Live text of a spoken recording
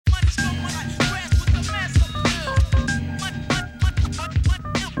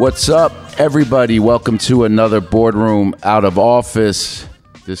What's up, everybody? Welcome to another Boardroom Out of Office.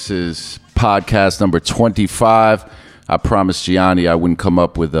 This is podcast number 25. I promised Gianni I wouldn't come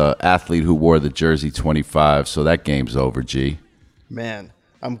up with an athlete who wore the jersey 25, so that game's over, G. Man,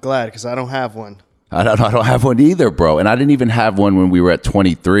 I'm glad because I don't have one. I don't have one either, bro. And I didn't even have one when we were at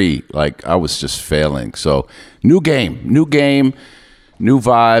 23. Like, I was just failing. So, new game, new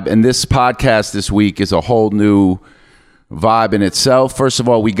vibe. And this podcast this week is a whole new vibe in itself. First of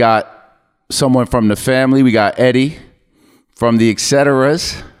all, we got someone from the family. We got Eddie from the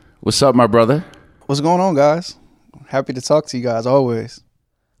Etceteras. What's up, my brother? What's going on, guys? Happy to talk to you guys always.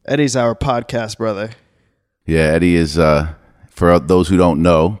 Eddie's our podcast brother. Yeah, Eddie is, for those who don't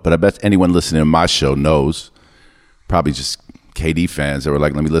know, but I bet anyone listening to my show knows, probably just KD fans that were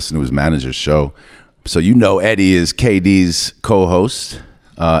like, let me listen to his manager's show. So you know Eddie is KD's co-host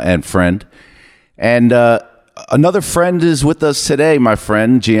and friend. And another friend is with us today, my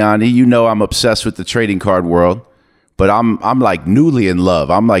friend, Gianni. You know I'm obsessed with the trading card world, but I'm like newly in love.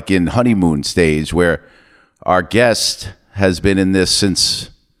 I'm like in honeymoon stage where our guest has been in this since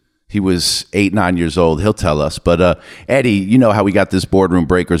he was 8-9 years old. He'll tell us. But Eddie, you know how we got this Boardroom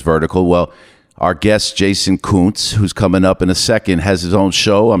Breakers vertical. Well, our guest, Jason Koontz, who's coming up in a second, has his own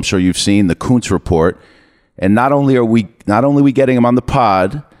show. I'm sure you've seen the Koontz Report. And not only are we getting him on the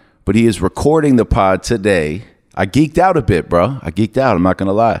pod, but he is recording the pod today. I geeked out a bit, bro. I'm not going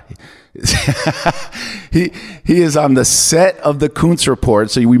to lie. He is on the set of the Koontz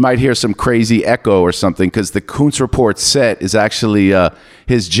Report, so we might hear some crazy echo or something because the Koontz Report set is actually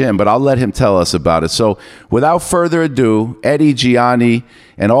his gym, but I'll let him tell us about it. So without further ado, Eddie, Gianni,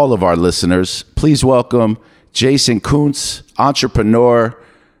 and all of our listeners, please welcome Jason Koontz, entrepreneur,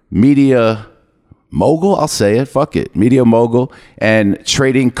 media mogul, I'll say it, fuck it, media mogul, and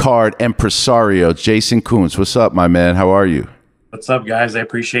trading card impresario, Jason Koontz. What's up, my man? How are you? What's up, guys? I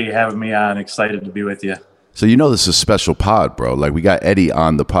appreciate you having me on. Excited to be with you. So you know this is a special pod, bro. Like, we got Eddie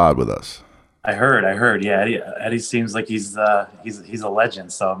on the pod with us. I heard. Yeah, Eddie seems like he's a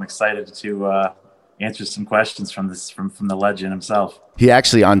legend. So I'm excited to answer some questions from the legend himself. He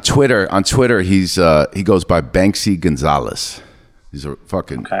actually on Twitter he goes by Banksy Gonzalez. He's a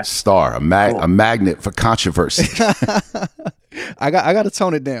fucking star, a magnet for controversy. I got to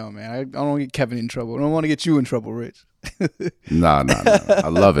tone it down, man. I don't want to get Kevin in trouble. I don't want to get you in trouble, Rich. No. I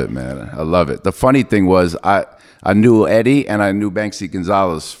love it, man. I love it. The funny thing was I knew Eddie and I knew Banksy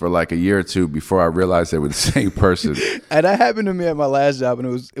Gonzalez for like a year or two before I realized they were the same person. And that happened to me at my last job, and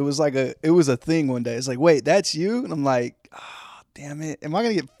it was a thing one day. It's like, wait, that's you? And I'm like, oh, damn it. Am I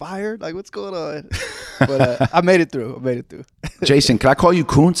going to get fired? Like, what's going on? But I made it through. Jason, can I call you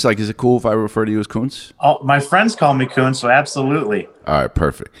Koontz? Like, is it cool if I refer to you as Koontz? Oh, my friends call me Koontz, so absolutely. All right,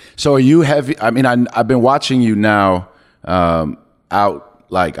 perfect. So are you heavy? I mean, I've been watching you now out,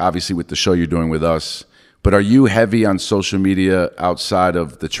 like, obviously with the show you're doing with us, but are you heavy on social media outside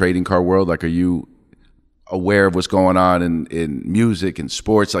of the trading card world? Like, are you aware of what's going on in music and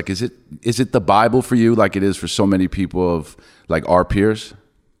sports? Like, is it the Bible for you like it is for so many people of, like, our peers?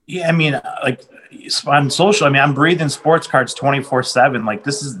 Yeah, I mean, like, on social, I mean, I'm breathing sports cards 24/7. Like,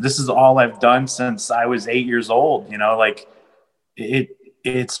 this is all I've done since I was 8 years old. You know, like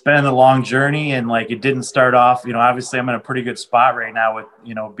it's been a long journey, and like it didn't start off. You know, obviously, I'm in a pretty good spot right now with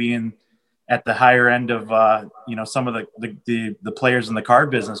being at the higher end of some of the players in the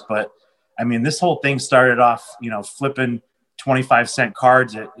card business. But I mean, this whole thing started off flipping 25-cent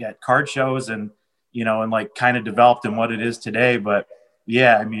cards at card shows, and and like kind of developed in what it is today. But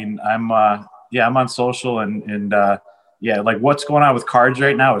yeah, I mean, I'm on social and like what's going on with cards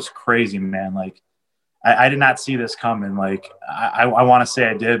right now is crazy, man. Like I did not see this coming. Like I want to say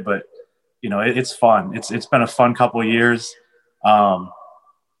I did, but it's fun. It's been a fun couple of years.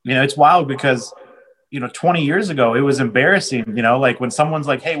 It's wild because 20 years ago it was embarrassing. Like when someone's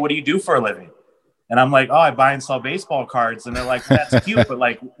like, "Hey, what do you do for a living?" And I'm like, "Oh, I buy and sell baseball cards." And they're like, "That's cute, but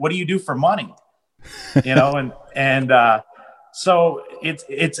like, what do you do for money?" So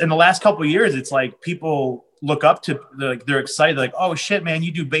it's in the last couple of years, it's like people look up to, they're excited, like, "Oh shit, man,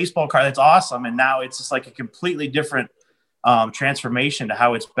 you do baseball card. That's awesome." And now it's just like a completely different transformation to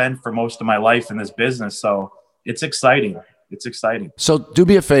how it's been for most of my life in this business. So it's exciting. So do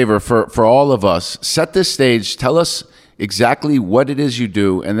me a favor for all of us, set this stage, tell us exactly what it is you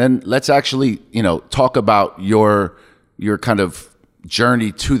do. And then let's actually, talk about your kind of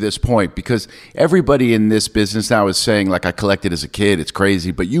journey to this point? Because everybody in this business now is saying, like, I collected as a kid, it's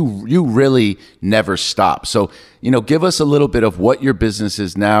crazy, but you really never stop. So, give us a little bit of what your business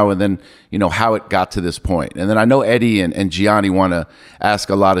is now, and then, how it got to this point. And then I know Eddie and Gianni want to ask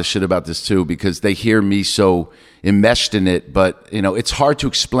a lot of shit about this too, because they hear me so enmeshed in it, but it's hard to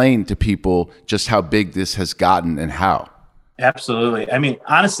explain to people just how big this has gotten and how. Absolutely. I mean,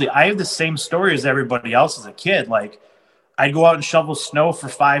 honestly, I have the same story as everybody else as a kid. Like, I'd go out and shovel snow for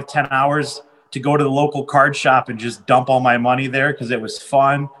 5-10 hours to go to the local card shop and just dump all my money there because it was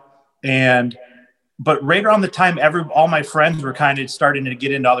fun. But right around the time all my friends were kind of starting to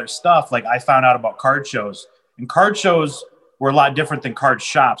get into other stuff, like I found out about card shows. And card shows were a lot different than card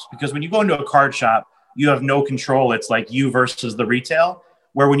shops, because when you go into a card shop, you have no control. It's like you versus the retail,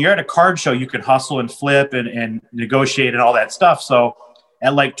 where when you're at a card show, you can hustle and flip and negotiate and all that stuff. So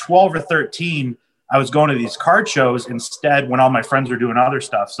at like 12 or 13, I was going to these card shows instead when all my friends were doing other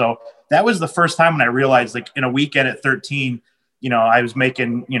stuff. So that was the first time when I realized, like, in a weekend at 13, I was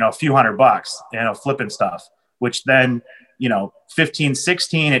making, a few $100, flipping stuff, which then, 15,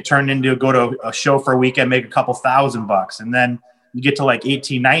 16, it turned into go to a show for a weekend, make a couple $1,000. And then you get to like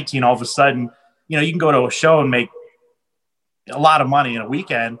 18, 19, all of a sudden, you can go to a show and make a lot of money in a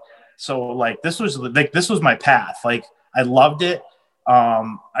weekend. So like, this was my path. Like, I loved it.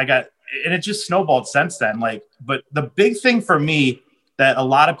 And it just snowballed since then. Like, but the big thing for me that a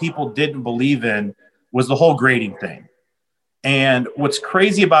lot of people didn't believe in was the whole grading thing. And what's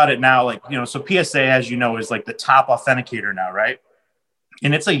crazy about it now, like, so PSA, as you know, is like the top authenticator now, right?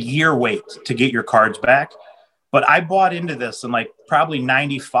 And it's a year wait to get your cards back. But I bought into this in like probably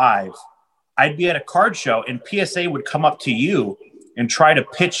 95. I'd be at a card show and PSA would come up to you and try to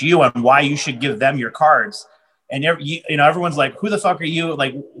pitch you on why you should give them your cards. And everyone's like, who the fuck are you?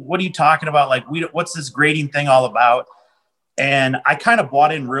 Like, what are you talking about? Like, what's this grading thing all about? And I kind of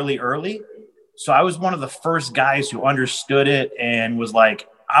bought in really early. So I was one of the first guys who understood it and was like,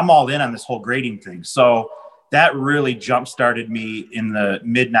 I'm all in on this whole grading thing. So that really jump-started me in the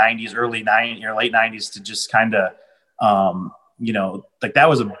mid 90s, early 90s or late 90s to just kind of, like, that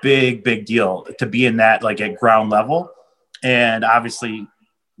was a big, big deal to be in that, like, at ground level. And obviously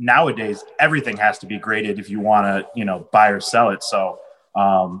nowadays everything has to be graded if you want to, buy or sell it. So,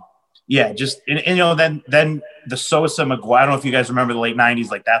 just, then the Sosa McGuire, I don't know if you guys remember the late 90s,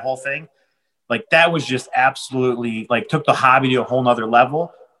 like that whole thing, like that was just absolutely, like, took the hobby to a whole nother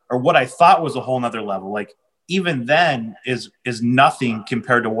level, or what I thought was a whole nother level. Like, even then is nothing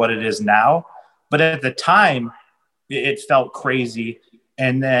compared to what it is now. But at the time it felt crazy.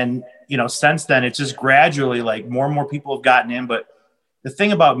 And then, since then it's just gradually, like, more and more people have gotten in. But the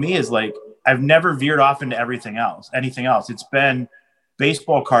thing about me is, like, I've never veered off into anything else. It's been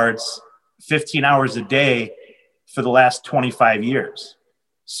baseball cards 15 hours a day for the last 25 years.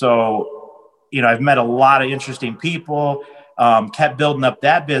 So, I've met a lot of interesting people, kept building up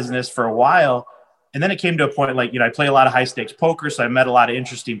that business for a while. And then it came to a point, like, I play a lot of high stakes poker. So I met a lot of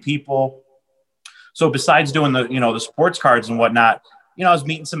interesting people. So besides doing the, the sports cards and whatnot, I was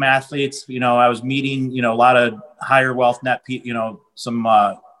meeting some athletes, I was meeting, a lot of higher wealth net, some,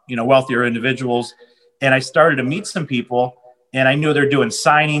 wealthier individuals. And I started to meet some people, and I knew they're doing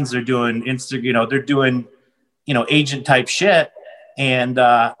signings, they're doing they're doing, agent type shit. And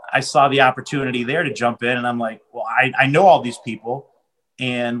I saw the opportunity there to jump in, and I'm like, well, I know all these people,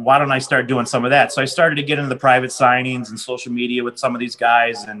 and why don't I start doing some of that? So I started to get into the private signings and social media with some of these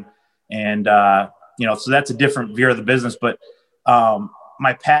guys. And so that's a different veer of the business, but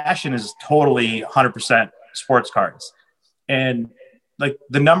my passion is totally 100% sports cards. And, like,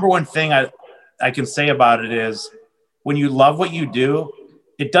 the number one thing I can say about it is, when you love what you do,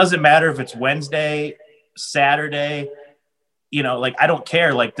 it doesn't matter if it's Wednesday, Saturday, like, I don't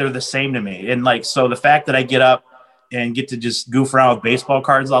care. Like, they're the same to me. And, like, so the fact that I get up and get to just goof around with baseball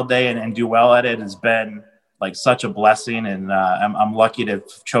cards all day and do well at it has been, like, such a blessing. And I'm lucky to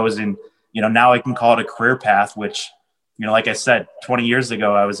have chosen, now I can call it a career path, which, like I said, 20 years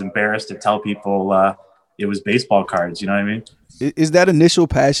ago, I was embarrassed to tell people it was baseball cards. You know what I mean? Is that initial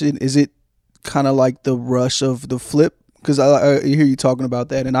passion, is it kind of like the rush of the flip? Because I hear you talking about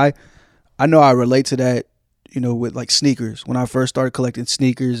that, and I know I relate to that, with, like, sneakers. When I first started collecting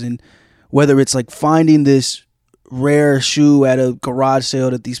sneakers, and whether it's like finding this rare shoe at a garage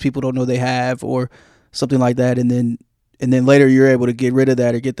sale that these people don't know they have, or something like that, and then later you're able to get rid of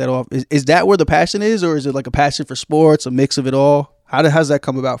that or get that off. Is that where the passion is, or is it like a passion for sports, a mix of it all? How's that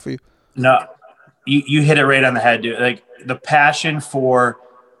come about for you? No, you hit it right on the head, dude. Like, the passion for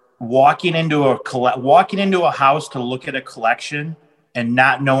walking into a house to look at a collection and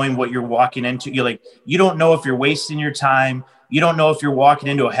not knowing what you're walking into. You don't know if you're wasting your time. You don't know if you're walking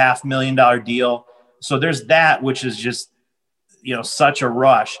into a $500,000 deal. So there's that, which is just, such a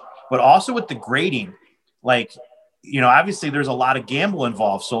rush. But also with the grading, like, obviously there's a lot of gamble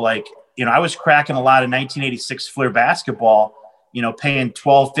involved. So like, I was cracking a lot of 1986 Fleer basketball, paying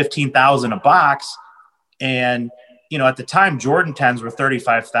 12, 15,000 a box. And, at the time, Jordan 10s were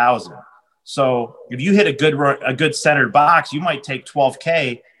 35,000. So if you hit a good centered box, you might take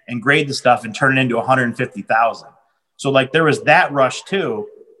 12K and grade the stuff and turn it into 150,000. So like there was that rush too.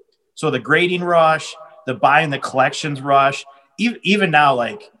 So the grading rush, the buying the collections rush, even now,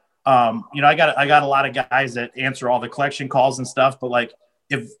 like, I got a lot of guys that answer all the collection calls and stuff, but like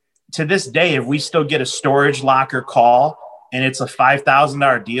if we still get a storage locker call and it's a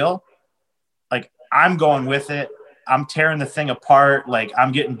 $5,000 deal, like I'm going with it. I'm tearing the thing apart. Like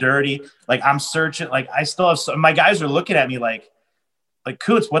I'm getting dirty. Like I'm searching. Like I still have my guys are looking at me like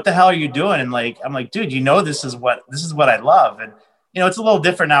Coots, what the hell are you doing? And like, I'm like, dude, this is what I love. And, it's a little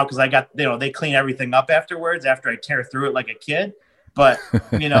different now because I got, they clean everything up afterwards after I tear through it like a kid. But,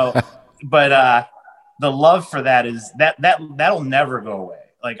 the love for that is that'll never go away.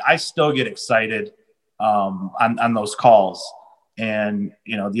 Like I still get excited on those calls. And,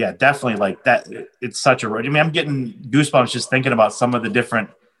 definitely like that. It's such a road. I mean, I'm getting goosebumps just thinking about some of the different,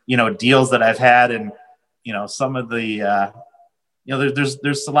 deals that I've had and, some of the,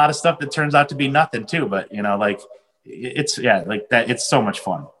 there's a lot of stuff that turns out to be nothing too, but it's like that. It's so much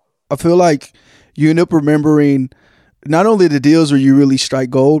fun. I feel like you end up remembering not only the deals where you really strike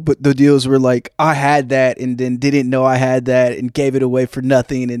gold, but the deals where like I had that and then didn't know I had that and gave it away for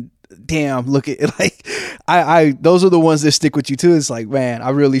nothing. And damn, look at it. Like I those are the ones that stick with you too. It's like, man, I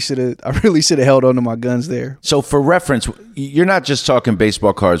really should have held on to my guns there. So for reference, you're not just talking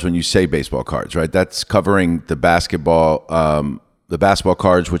baseball cards when you say baseball cards, right? That's covering the basketball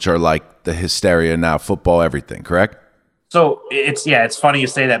cards, which are like the hysteria now, football, everything, correct? So it's funny you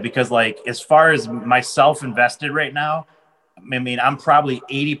say that because like, as far as myself invested right now, I mean, I'm probably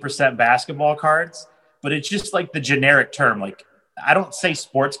 80% basketball cards, but it's just like the generic term. Like I don't say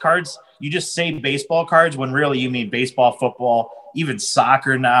sports cards. You just say baseball cards when really you mean baseball, football, even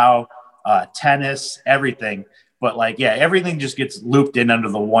soccer now, tennis, everything. But like, yeah, everything just gets looped in under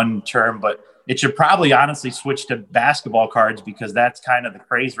the one term, but it should probably honestly switch to basketball cards because that's kind of the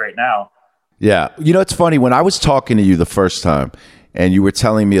craze right now. Yeah. It's funny. When I was talking to you the first time and you were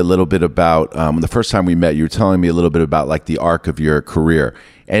telling me a little bit about, the first time we met, you were telling me a little bit about like the arc of your career.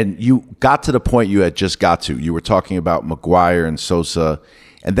 And you got to the point you had just got to. You were talking about McGwire and Sosa.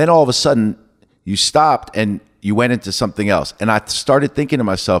 And then all of a sudden you stopped and you went into something else. And I started thinking to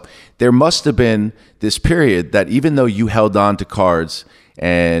myself, there must have been this period that even though you held on to cards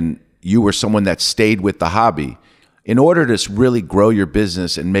and you were someone that stayed with the hobby, in order to really grow your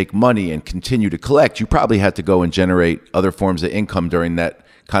business and make money and continue to collect, you probably had to go and generate other forms of income during that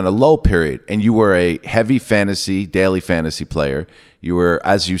kind of low period. And you were a heavy daily fantasy player. You were,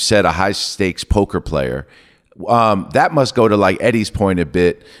 as you said, a high stakes poker player. That must go to like Eddie's point a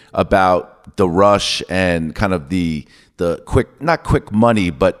bit about the rush and kind of the not quick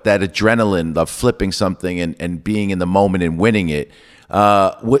money, but that adrenaline of flipping something and being in the moment and winning it.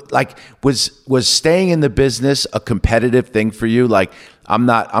 Was staying in the business a competitive thing for you? Like, I'm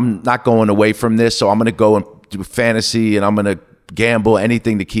not going away from this, so I'm going to go and do fantasy and I'm going to gamble,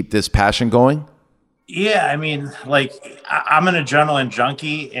 anything to keep this passion going? Yeah, I mean, like I'm an adrenaline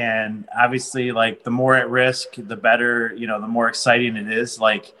junkie, and obviously, like the more at risk, the better. The more exciting it is.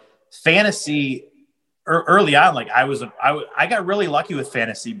 Like fantasy, early on, like I got really lucky with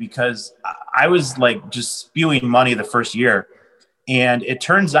fantasy because I was like just spewing money the first year. And it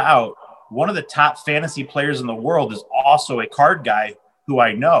turns out one of the top fantasy players in the world is also a card guy who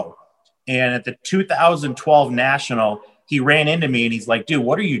I know. And at the 2012 National, he ran into me and he's like, dude,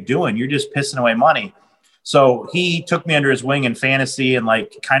 what are you doing? You're just pissing away money. So he took me under his wing in fantasy and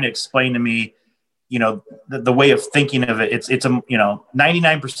like kind of explained to me, the way of thinking of it. It's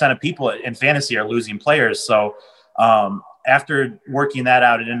 99% of people in fantasy are losing players. So after working that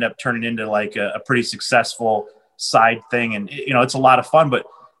out, it ended up turning into like a pretty successful side thing. And, it's a lot of fun, but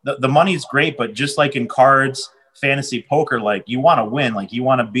the money's great. But just like in cards, fantasy, poker, like you want to win, like you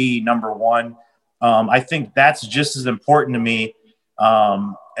want to be number one. I think that's just as important to me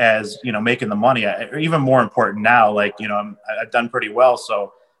as, making the money, or even more important now. Like, I've done pretty well.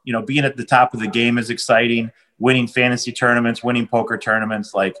 So, being at the top of the game is exciting. Winning fantasy tournaments, winning poker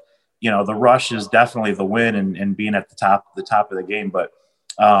tournaments, like, the rush is definitely the win and being at the top of the game. But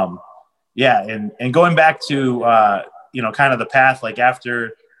yeah. And going back to, kind of the path, like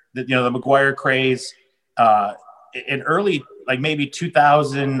after the McGwire craze, in early, like maybe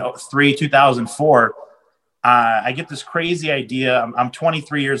 2003, 2004, I get this crazy idea. I'm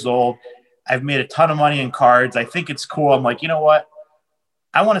 23 years old. I've made a ton of money in cards. I think it's cool. I'm like, you know what?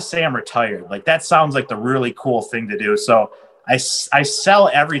 I want to say I'm retired. Like that sounds like the really cool thing to do. So I sell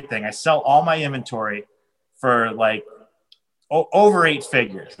everything. I sell all my inventory for like over 8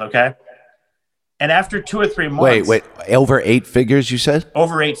 figures. Okay. And after 2 or 3 months, Wait, over 8 figures, you said?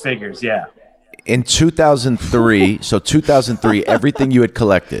 over 8 figures. Yeah. In 2003, so 2003, everything you had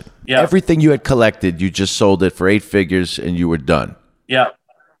collected, you just sold it for 8 figures and you were done. Yeah.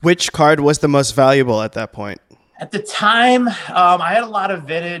 Which card was the most valuable at that point? At the time, I had a lot of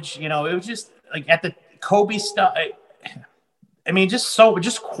vintage. You know, it was just like at the Kobe stuff. I mean, just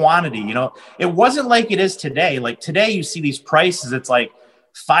quantity. You know, it wasn't like it is today. Like today, you see these prices. It's like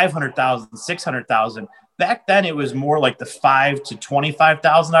 500,000, 600,000. Back then, it was more like the $5,000 to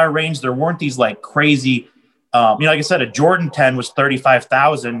 $25,000 range. There weren't these like crazy. Like I said, a Jordan 10 was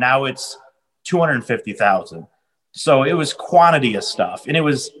 35,000. Now it's 250,000. So it was quantity of stuff, and it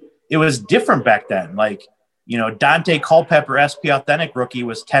was different back then. Like, you know, Dante Culpepper SP Authentic rookie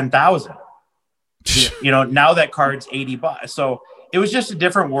was 10,000. You know, now that card's $80. So it was just a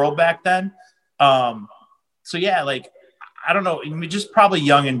different world back then. So yeah, like I don't know, just probably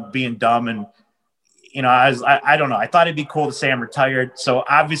young and being dumb, and you know, I don't know. I thought it'd be cool to say I'm retired. So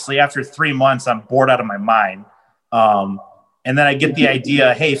obviously, after 3 months, I'm bored out of my mind. And then I get the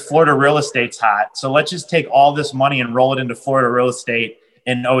idea, hey, Florida real estate's hot. So let's just take all this money and roll it into Florida real estate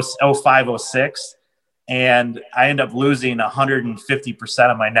in 05, 06. And I end up losing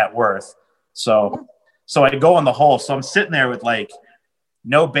 150% of my net worth. So I go in the hole. So I'm sitting there with like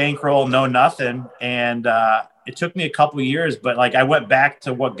no bankroll, no nothing. And it took me a couple of years, but like I went back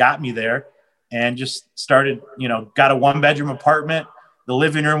to what got me there and just started, you know, got a 1-bedroom apartment. The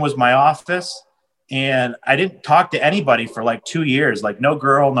living room was my office. And I didn't talk to anybody for like 2 years, like no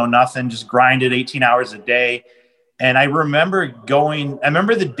girl, no nothing, just grinded 18 hours a day. And I remember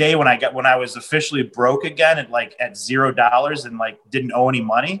the day when I was officially broke again at $0 and like didn't owe any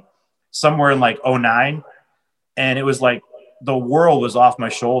money, somewhere in like 09. And it was like the world was off my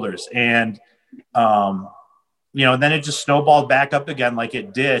shoulders. And, you know, then it just snowballed back up again like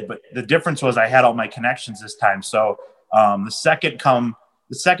it did. But the difference was I had all my connections this time. So the second time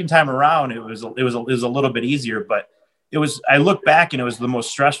around, it was a little bit easier, but I look back and it was the most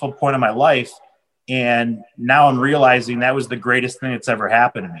stressful point of my life. And now I'm realizing that was the greatest thing that's ever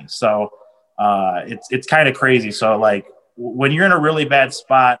happened to me. So it's kind of crazy. So like when you're in a really bad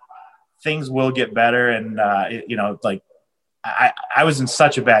spot, things will get better. And, you know, like I was in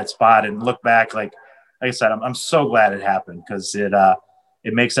such a bad spot, and look back, like I said, I'm so glad it happened, because it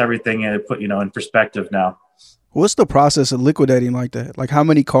makes everything put, you know, in perspective now. What's the process of liquidating like that? Like how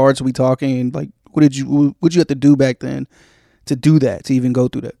many cards are we talking? Like what'd you have to do back then to do that, to even go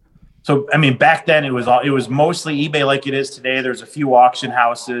through that? So, I mean, back then it was mostly eBay like it is today. There's a few auction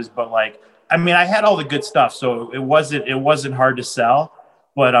houses, but like, I mean, I had all the good stuff, so it wasn't hard to sell.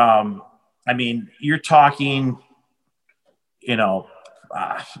 But I mean, you're talking, you know,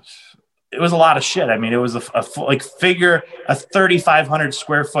 it was a lot of shit. I mean, it was a 3,500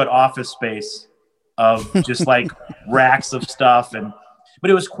 square foot office space of just like racks of stuff,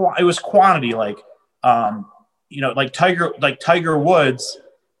 but it was quantity. Like, you know, like Tiger Woods,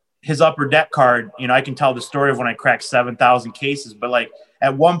 his Upper Deck card, you know, I can tell the story of when I cracked 7,000 cases, but like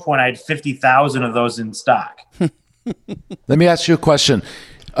at one point I had 50,000 of those in stock. Let me ask you a question.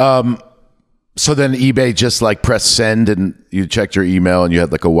 So then eBay just like press send and you checked your email and you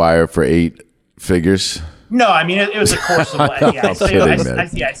had like a wire for 8 figures? No, I mean, it was a course of like,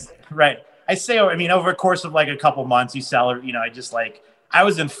 right. I say, I mean, over a course of like a couple months, you sell it, you know, I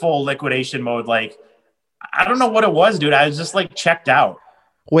was in full liquidation mode. Like, I don't know what it was, dude. I was just like checked out.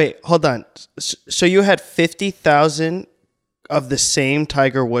 Wait, hold on. So you had 50,000 of the same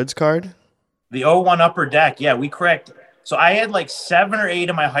Tiger Woods card? The 01 Upper Deck. Yeah, we cracked. So I had like 7 or 8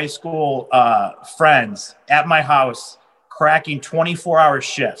 of my high school friends at my house cracking 24-hour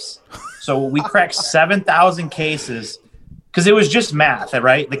shifts. So we cracked 7,000 cases because it was just math,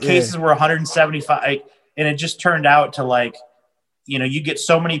 right? The cases were 175, and it just turned out to like, you know, you get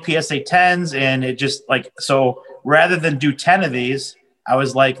so many PSA 10s, and it just like, so rather than do 10 of these, I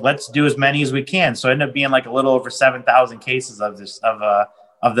was like, let's do as many as we can. So it ended up being like a little over 7,000 cases of the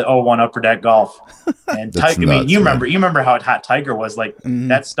 01 Upper Deck Golf. And Tiger, I mean, you remember how hot Tiger was. Like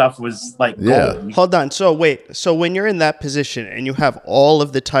that stuff was like gold. Hold on. So wait. So when you're in that position and you have all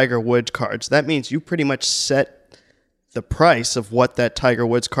of the Tiger Woods cards, that means you pretty much set the price of what that Tiger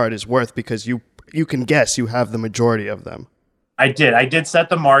Woods card is worth, because you can guess you have the majority of them. I did set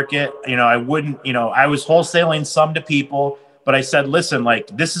the market. You know, I wouldn't. You know, I was wholesaling some to people. But I said, listen,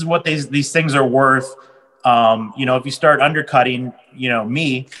 like, this is what these things are worth. If you start undercutting,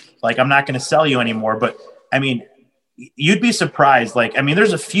 me, like, I'm not going to sell you anymore. But I mean, you'd be surprised. Like, I mean,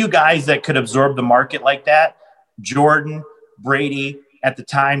 there's a few guys that could absorb the market like that. Jordan, Brady, at the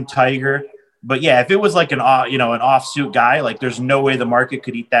time, Tiger. But yeah, if it was like an offsuit guy, like, there's no way the market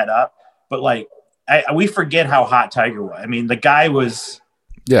could eat that up. But like, we forget how hot Tiger was. I mean, the guy was,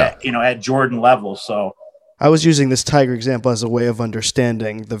 at Jordan level. So I was using this Tiger example as a way of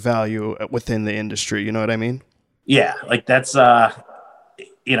understanding the value within the industry. You know what I mean? Yeah, like that's,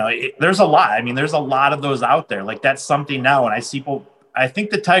 there's a lot. I mean, there's a lot of those out there. Like, that's something now. And I see people, I think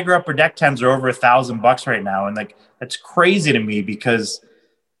the Tiger Upper Deck 10s are over $1,000 right now. And like, that's crazy to me because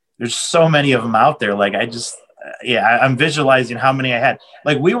there's so many of them out there. Like, I'm visualizing how many I had.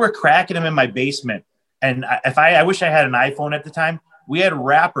 Like, we were cracking them in my basement. And I wish I had an iPhone at the time. We had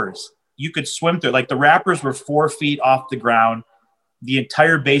wrappers you could swim through. Like, the wrappers were 4 feet off the ground. The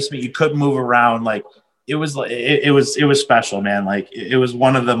entire basement, you couldn't move around. Like, it was special, man. Like, it was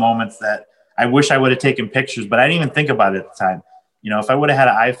one of the moments that I wish I would have taken pictures, but I didn't even think about it at the time. If I would have had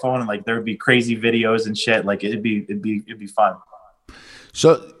an iPhone and like there would be crazy videos and shit, like it'd be fun.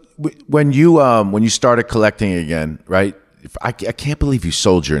 So when you started collecting again, right? I can't believe you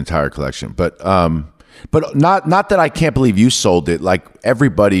sold your entire collection, but not that I can't believe you sold it. Like,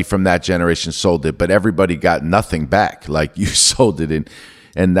 everybody from that generation sold it, but everybody got nothing back. Like, you sold it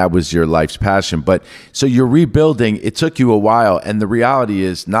and that was your life's passion. But so you're rebuilding. It took you a while, and the reality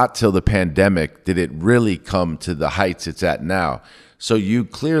is, not till the pandemic did it really come to the heights it's at now. So you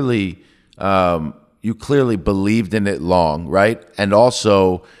clearly believed in it long, right? And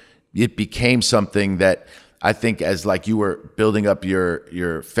also, it became something that I think, as like you were building up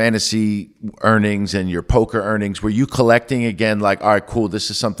your fantasy earnings and your poker earnings, were you collecting again like, all right, cool, this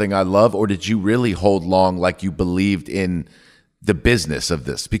is something I love? Or did you really hold long, like you believed in the business of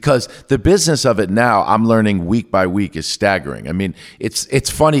this? Because the business of it now, I'm learning week by week, is staggering. I mean,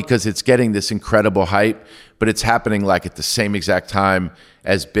 it's funny because it's getting this incredible hype, but it's happening like at the same exact time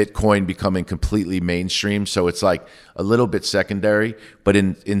as Bitcoin becoming completely mainstream. So it's like a little bit secondary, but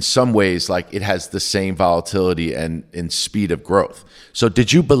in some ways, like, it has the same volatility and in speed of growth. So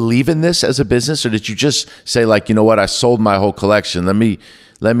did you believe in this as a business, or did you just say, like, you know what, I sold my whole collection. Let me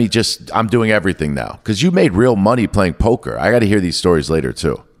I'm doing everything now? Because you made real money playing poker. I got to hear these stories later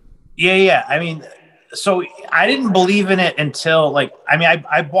too. Yeah. I mean, so I didn't believe in it until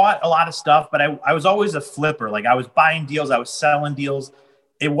I bought a lot of stuff, but I was always a flipper. Like, I was buying deals, I was selling deals.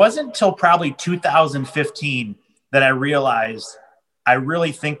 It wasn't until probably 2015 that I realized I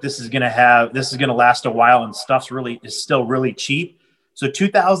really think this is going to last a while, and stuff is still really cheap. So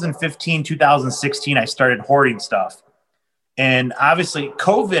 2015, 2016, I started hoarding stuff. And obviously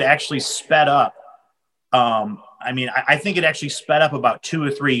COVID actually sped up. I think it actually sped up about 2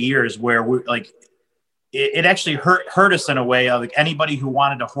 or 3 years where it actually hurt us in a way of, like, anybody who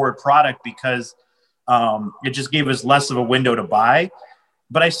wanted to hoard product, because it just gave us less of a window to buy.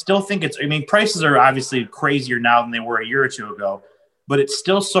 But I still think prices are obviously crazier now than they were a year or two ago, but it's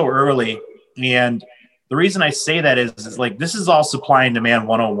still so early. And the reason I say that is like, this is all supply and demand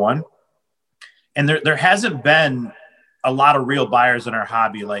 101. And there hasn't been a lot of real buyers in our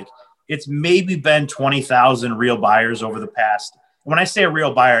hobby. Like, it's maybe been 20,000 real buyers over the past. When I say a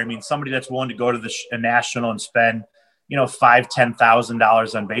real buyer, I mean somebody that's willing to go to a national and spend,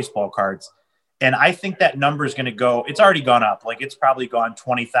 $5,000-$10,000 on baseball cards. And I think that number is going to go, it's already gone up. Like, it's probably gone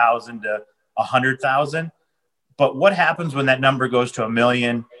 20,000 to 100,000. But what happens when that number goes to 1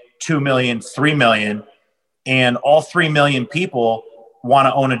 million, 2 million, 3 million, and all 3 million people want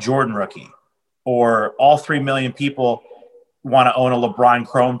to own a Jordan rookie, or all 3 million people want to own a LeBron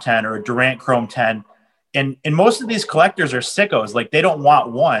Chrome 10 or a Durant Chrome 10. And most of these collectors are sickos. Like, they don't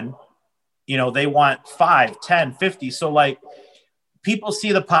want one, they want 5, 10, 50. So like, people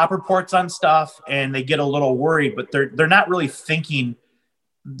see the pop reports on stuff and they get a little worried, but they're not really thinking.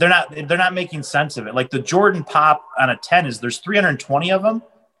 They're not making sense of it. Like, the Jordan pop on a 10 there's 320 of them.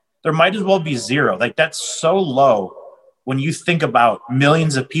 There might as well be 0. Like, that's so low when you think about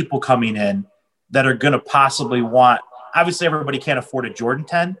millions of people coming in that are going to possibly want. Obviously, everybody can't afford a Jordan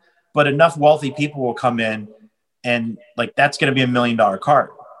 10, but enough wealthy people will come in, and like, that's going to be $1 million card.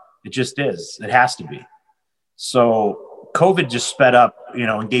 It just is. It has to be. So COVID just sped up,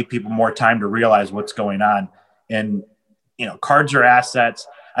 and gave people more time to realize what's going on. And, cards are assets.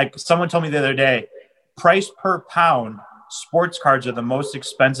 Someone told me the other day, price per pound, sports cards are the most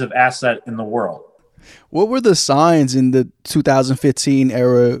expensive asset in the world. What were the signs in the 2015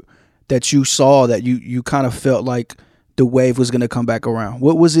 era that you saw that you kind of felt like the wave was going to come back around?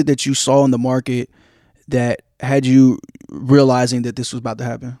 What was it that you saw in the market that had you realizing that this was about to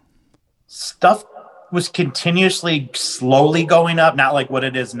happen? Stuff was continuously slowly going up, not like what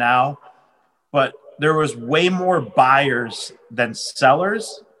it is now, but there was way more buyers than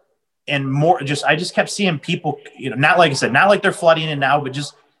sellers, and more just, I just kept seeing people, not like I said, not like they're flooding in now, but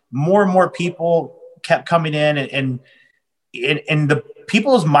just more and more people kept coming in, and the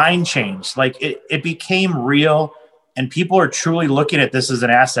people's mind changed. Like it became real, and people are truly looking at this as an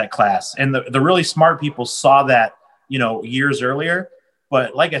asset class. And the really smart people saw that, years earlier.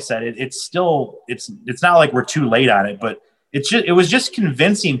 But like I said, it's not like we're too late on it, but it was just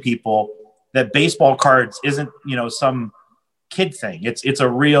convincing people that baseball cards isn't, some kid thing. It's a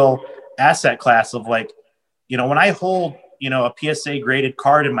real asset class of, like, when I hold, a PSA graded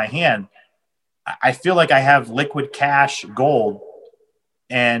card in my hand, I feel like I have liquid cash gold,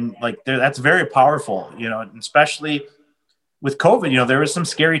 and like that's very powerful, especially with COVID. There was some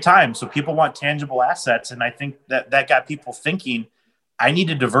scary times, so people want tangible assets, and I think that got people thinking, I need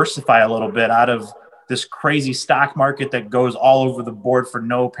to diversify a little bit out of this crazy stock market that goes all over the board for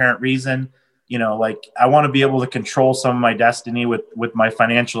no apparent reason. Like, I want to be able to control some of my destiny with my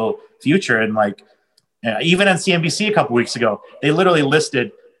financial future. And like, even on CNBC a couple weeks ago, they literally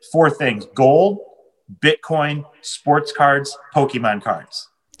listed 4 things: gold, Bitcoin, sports cards, Pokemon cards.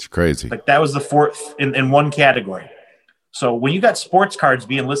 It's crazy. Like, that was the 4th in one category. So when you got sports cards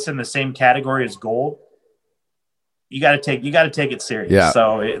being listed in the same category as gold, you got to take it serious. Yeah.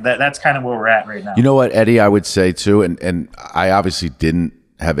 So that's kind of where we're at right now. You know what, Eddie, I would say too, and I obviously didn't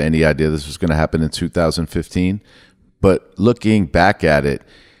have any idea this was going to happen in 2015, but looking back at it,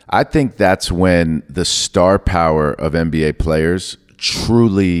 I think that's when the star power of NBA players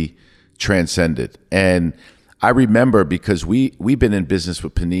truly transcended. And I remember, because we've been in business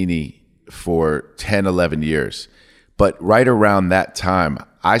with Panini for 10, 11 years, but right around that time,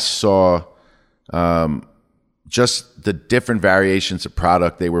 I saw just the different variations of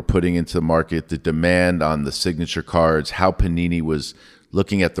product they were putting into the market, the demand on the signature cards, how Panini was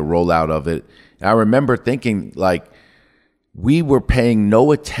looking at the rollout of it. And I remember thinking, like, we were paying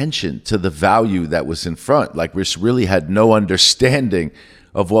no attention to the value that was in front. Like, we really had no understanding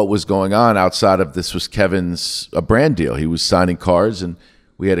of what was going on outside of this was Kevin's a brand deal. He was signing cards, and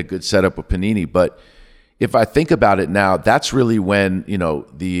we had a good setup with Panini. But if I think about it now, that's really when,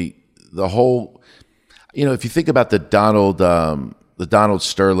 the whole, if you think about the Donald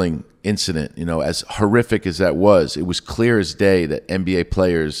Sterling incident, as horrific as that was, it was clear as day that NBA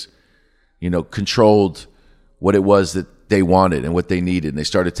players, controlled what it was that they wanted and what they needed. And they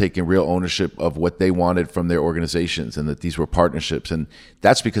started taking real ownership of what they wanted from their organizations, and that these were partnerships. And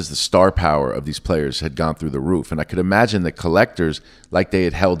that's because the star power of these players had gone through the roof. And I could imagine that collectors, like they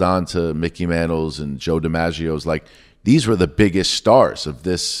had held on to Mickey Mantles and Joe DiMaggio's, like, these were the biggest stars of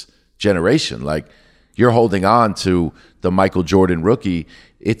this generation. Like, you're holding on to the Michael Jordan rookie.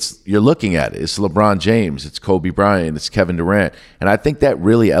 You're looking at it. It's LeBron James, it's Kobe Bryant, it's Kevin Durant. And I think that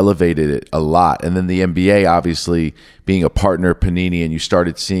really elevated it a lot. And then the NBA, obviously being a partner of Panini, and you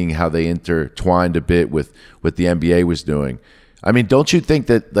started seeing how they intertwined a bit with what the NBA was doing. I mean, don't you think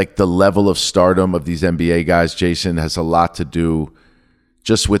that, like, the level of stardom of these NBA guys, Jason, has a lot to do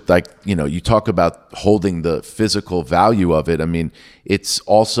just with, like, you talk about holding the physical value of it. I mean, it's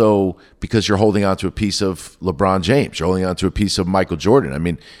also because you're holding on to a piece of LeBron James, you're holding on to a piece of Michael Jordan. I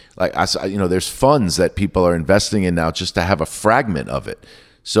mean, like, there's funds that people are investing in now just to have a fragment of it.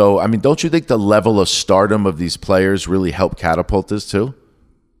 So, I mean, don't you think the level of stardom of these players really helped catapult this too?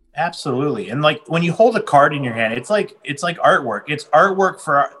 Absolutely. And like, when you hold a card in your hand, it's like artwork. It's artwork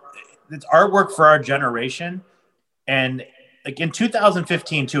for our generation. And like in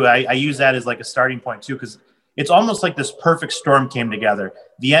 2015 too, I use that as like a starting point too, because it's almost like this perfect storm came together.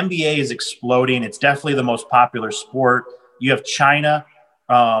 The NBA is exploding. It's definitely the most popular sport. You have China.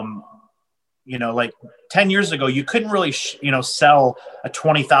 Like 10 years ago, you couldn't really, sell a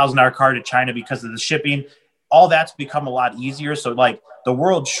 $20,000 card to China because of the shipping. All that's become a lot easier. So like, the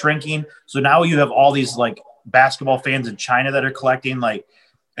world's shrinking. So now you have all these like basketball fans in China that are collecting, like,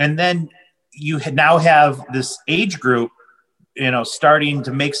 and then you now have this age group, starting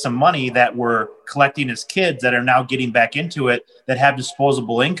to make some money that were collecting as kids that are now getting back into it, that have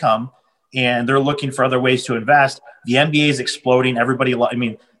disposable income, and they're looking for other ways to invest. The NBA is exploding. The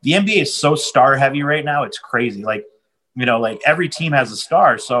NBA is so star heavy right now. It's crazy. Like, like every team has a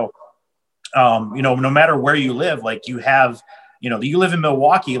star. So, no matter where you live, like you have, you live in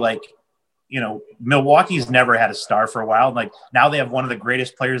Milwaukee, like, Milwaukee's never had a star for a while. Like now they have one of the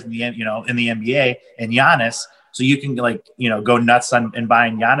greatest players in the NBA, and Giannis. So you can go nuts and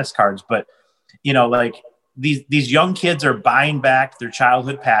buying Giannis cards. But, like these young kids are buying back their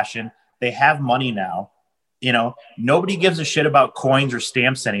childhood passion. They have money now. Nobody gives a shit about coins or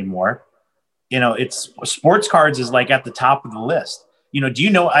stamps anymore. it's sports cards is like at the top of the list. Do you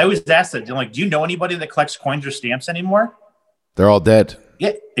know, I always ask that, like, do you know anybody that collects coins or stamps anymore? They're all dead.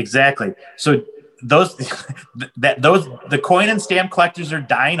 Yeah, exactly. So the coin and stamp collectors are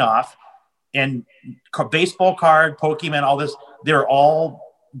dying off, and baseball card, Pokemon, all this, they're all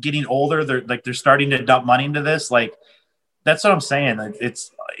getting older. They're starting to dump money into this. Like, that's what I'm saying.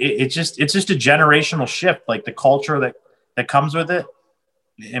 It's just a generational shift. Like the culture that comes with it.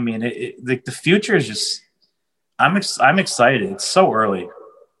 I mean, the future is just, I'm excited. It's so early.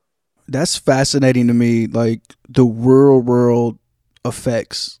 That's fascinating to me. Like the real world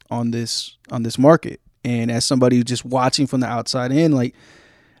effects on this market. And as somebody who's just watching from the outside in, like,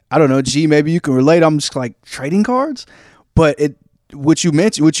 I don't know, G, maybe you can relate. I'm just like trading cards, but what you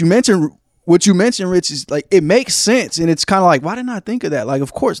mentioned, Rich, is like, it makes sense. And it's kind of like, why didn't I think of that? Like,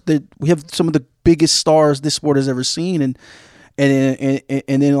 of course, we have some of the biggest stars this sport has ever seen. And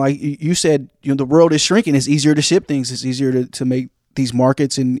then like you said, the world is shrinking. It's easier to ship things. It's easier to make these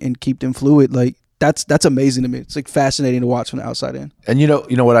markets and keep them fluid. Like that's amazing to me. It's like fascinating to watch from the outside in. And you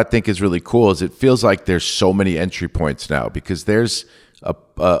know what I think is really cool is it feels like there's so many entry points now because there's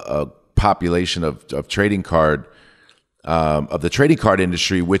a population of trading card of the trading card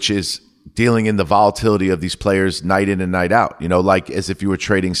industry, which is dealing in the volatility of these players night in and night out. Like as if you were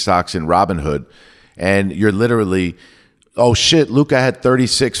trading stocks in Robinhood, and you're literally, oh shit, Luka had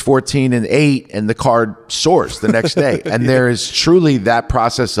 36, 14, and 8, and the card soars the next day. And there is truly that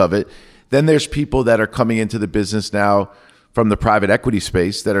process of it. Then there's people that are coming into the business now from the private equity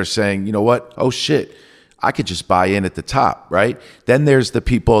space that are saying, you know what? Oh shit, I could just buy in at the top, right? Then there's the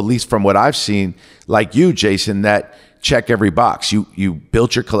people, at least from what I've seen, like you, Jason, that check every box. You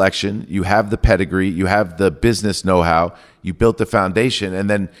built your collection, you have the pedigree, you have the business know-how, you built the foundation, and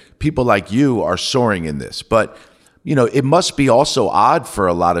then people like you are soaring in this. But it must be also odd for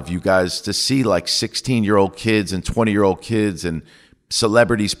a lot of you guys to see like 16-year-old kids and 20-year-old kids and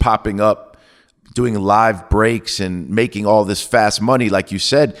celebrities popping up doing live breaks and making all this fast money. Like you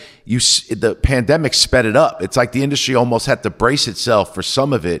said, the pandemic sped it up. It's like the industry almost had to brace itself for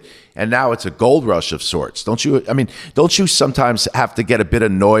some of it, and now it's a gold rush of sorts. Don't you sometimes have to get a bit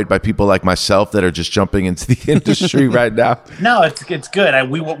annoyed by people like myself that are just jumping into the industry right now? No, it's good.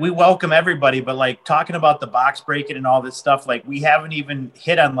 We welcome everybody, but like talking about the box breaking and all this stuff, like we haven't even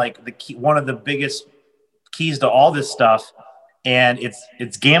hit on like the key, one of the biggest keys to all this stuff, and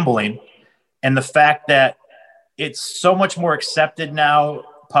it's gambling. And the fact that it's so much more accepted now,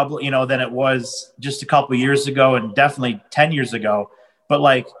 public, than it was just a couple of years ago, and definitely 10 years ago. But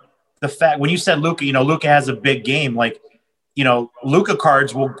like the fact when you said Luka, Luka has a big game. Like, Luka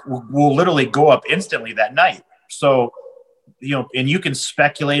cards will literally go up instantly that night. So, and you can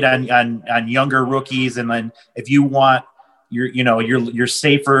speculate on younger rookies, and then if you want your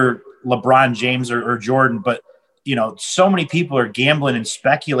safer LeBron James or Jordan, but so many people are gambling and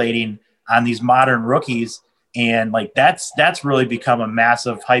speculating on these modern rookies, and like that's really become a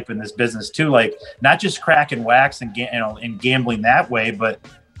massive hype in this business too. Like not just cracking wax and gambling that way, but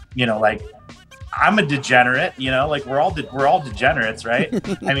like I'm a degenerate. Like we're all degenerates, right?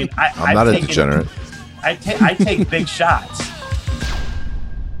 I mean, I'm not a degenerate. I take big shots.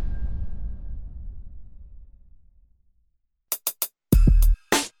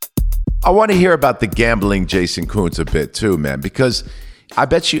 I want to hear about the gambling Jason Koontz a bit too, man, because I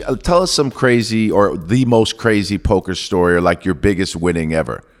bet you, tell us some crazy or the most crazy poker story or like your biggest winning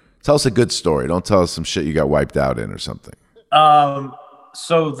ever. Tell us a good story. Don't tell us some shit you got wiped out in or something.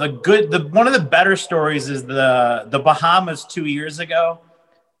 So one of the better stories is the Bahamas 2 years ago.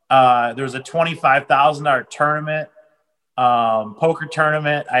 There was a $25,000 tournament, poker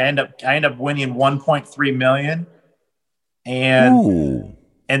tournament. I end up winning 1.3 million.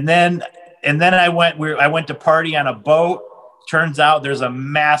 And then I went to party on a boat. Turns out there's a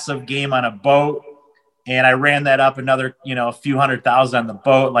massive game on a boat, and I ran that up another, a few $100,000 on the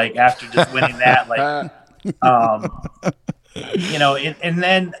boat. Like after just winning that, like, and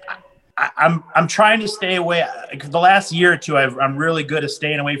then I'm trying to stay away. The last year or two, I'm really good at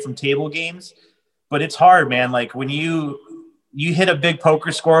staying away from table games, but it's hard, man. Like when you hit a big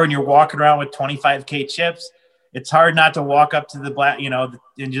poker score and you're walking around with 25K chips, it's hard not to walk up to the black, and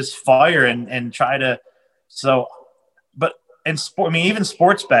just fire and try to. So, but in sport, I mean, even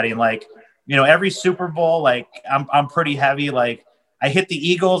sports betting, like, every Super Bowl, like I'm pretty heavy. Like I hit the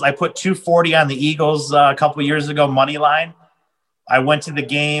Eagles. I put 240 on the Eagles a couple of years ago, money line. I went to the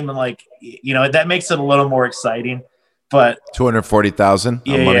game and like, that makes it a little more exciting, but 240,000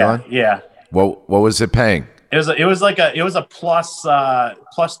 on money line. Yeah. What was it paying? It was a plus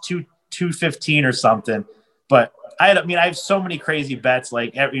 215 or something. But I have so many crazy bets.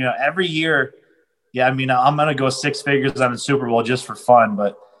 Like every year Yeah, I mean, I'm gonna go six figures on the Super Bowl just for fun.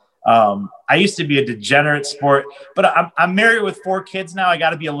 But I used to be a degenerate sport, but I'm married with 4 kids now. I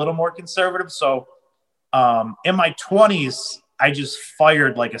got to be a little more conservative. So in my 20s, I just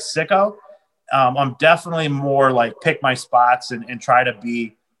fired like a sicko. I'm definitely more like pick my spots and try to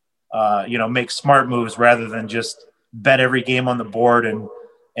be, make smart moves rather than just bet every game on the board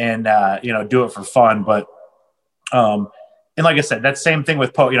and do it for fun. But and like I said, that same thing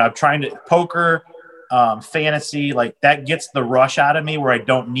with I'm trying to poker, fantasy, like that gets the rush out of me where I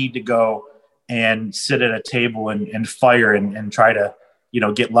don't need to go and sit at a table and fire and try to,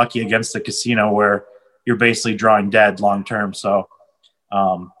 get lucky against the casino where you're basically drawing dead long term. So,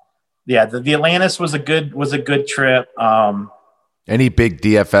 the Atlantis was a good trip. Any big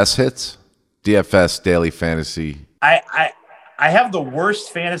DFS hits? DFS daily fantasy. I have the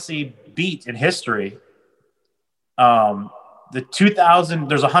worst fantasy beat in history. The 2000,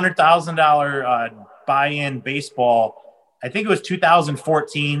 there's $100,000 buy-in baseball. I think it was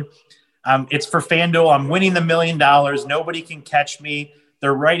 2014. It's for FanDuel. I'm winning the $1 million. Nobody can catch me.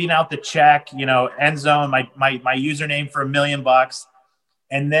 They're writing out the check, end zone, my username for $1 million.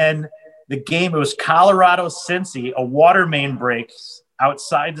 And then the game, it was Colorado Cincy, a water main breaks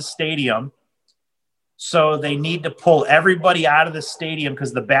outside the stadium. So they need to pull everybody out of the stadium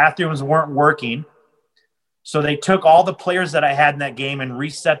because the bathrooms weren't working. So they took all the players that I had in that game and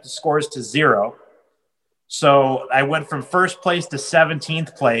reset the scores to 0. So I went from first place to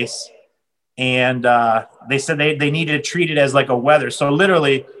 17th place. And they said they needed to treat it as like a weather. So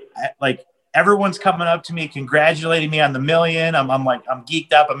literally, like everyone's coming up to me, congratulating me on the $1 million. I'm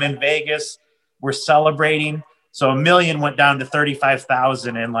geeked up. I'm in Vegas. We're celebrating. So $1 million went down to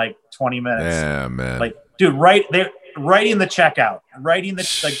 35,000 in like 20 minutes. Yeah, man. Like, dude, writing the check out, writing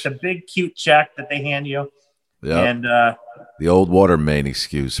the big cute check that they hand you. Yeah. And the old water main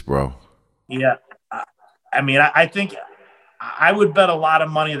excuse, bro. Yeah. I mean, I think I would bet a lot of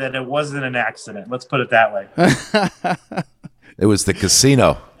money that it wasn't an accident. Let's put it that way. It was the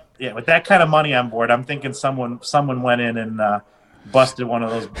casino. Yeah, with that kind of money on board, I'm thinking someone went in and busted one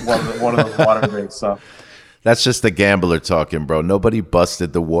of those water breaks. So that's just the gambler talking, bro. Nobody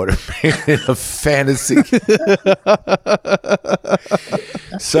busted the water main in a fantasy.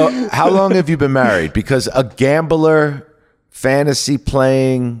 So how long have you been married? Because a gambler, fantasy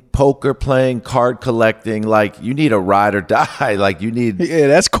playing, poker playing, card collecting, like you need a ride or die. Like you need. Yeah,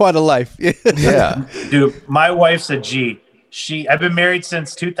 that's quite a life. Yeah. Dude, my wife's a G. I've been married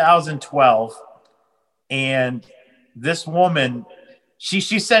since 2012. And this woman, she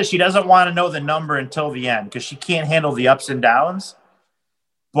says she doesn't want to know the number until the end because she can't handle the ups and downs.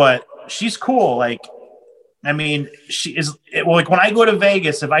 But she's cool. Like, I mean, she is like when I go to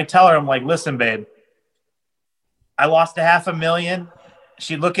Vegas, if I tell her, I'm like, listen, babe, I lost $500,000.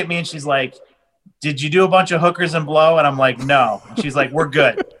 She'd look at me and she's like, did you do a bunch of hookers and blow? And I'm like, no. She's like, we're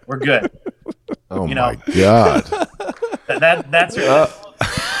good. We're good. Oh my God. That's her.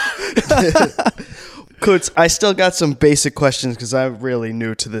 Coach, I still got some basic questions because I'm really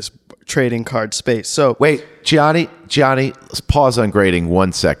new to this trading card space. So wait, Gianni, let's pause on grading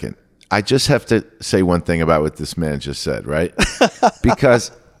 1 second. I just have to say one thing about what this man just said, right?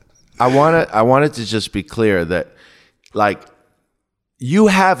 Because I wanted to just be clear that, like, you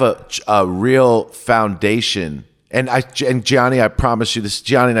have a real foundation. And Gianni, I promise you this.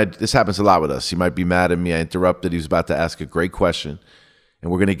 Gianni, this happens a lot with us. He might be mad at me. I interrupted. He was about to ask a great question,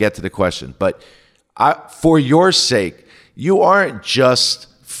 and we're going to get to the question. But for your sake, you aren't just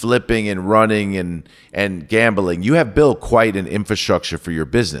flipping and running and gambling. You have built quite an infrastructure for your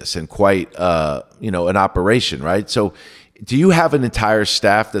business and quite an operation, right? So do you have an entire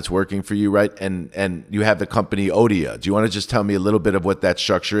staff that's working for you, right? And you have the company Otia. Do you want to just tell me a little bit of what that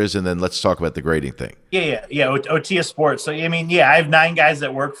structure is, and then let's talk about the grading thing? Yeah. Otia Sports. So I mean, I have 9 guys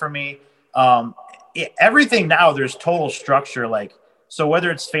that work for me. Everything now, there's total structure. Like, so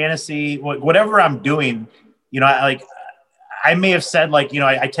whether it's fantasy, whatever I'm doing, I may have said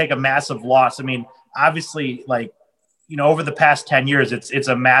I take a massive loss. I mean, obviously, over the past 10 years, it's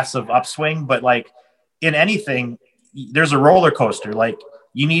a massive upswing, but like in anything, there's a roller coaster. Like,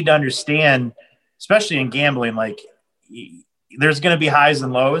 you need to understand, especially in gambling, like there's going to be highs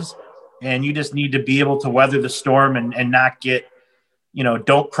and lows, and you just need to be able to weather the storm and not get,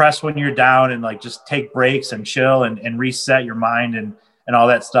 don't press when you're down, and like just take breaks and chill and reset your mind and all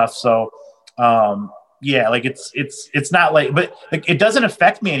that stuff. So, like it's not like, but like, it doesn't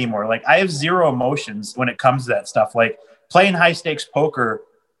affect me anymore. Like, I have zero emotions when it comes to that stuff. Like playing high stakes poker,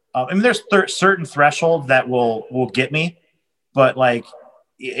 I mean, there's certain threshold that will get me, but like,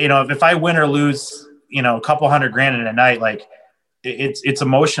 if I win or lose, a couple $100,000 in a night, like it's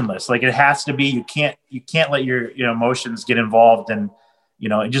emotionless. Like it has to be, you can't let your emotions get involved. And,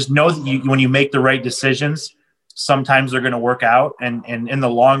 just know that when you make the right decisions, sometimes they're going to work out. And in the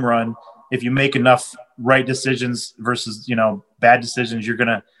long run, if you make enough right decisions versus, bad decisions, you're going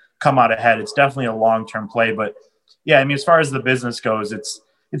to come out ahead. It's definitely a long-term play. But yeah, I mean, as far as the business goes, it's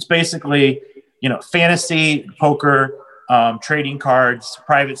basically, fantasy, poker, trading cards,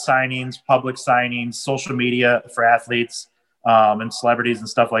 private signings, public signings, social media for athletes, and celebrities and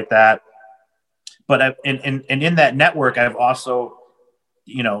stuff like that. But in that network, I've also,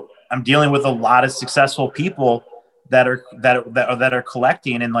 I'm dealing with a lot of successful people that are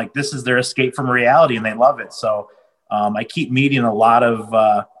collecting, and like, this is their escape from reality and they love it. So I keep meeting a lot of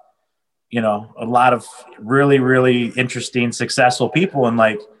really, really interesting, successful people. And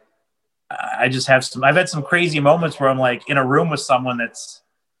like, I've had some crazy moments where I'm like in a room with someone that's,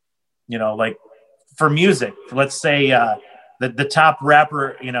 like for music, let's say, the top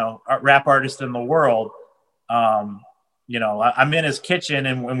rapper, rap artist in the world. I'm in his kitchen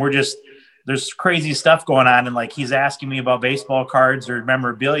and there's crazy stuff going on. And like, he's asking me about baseball cards or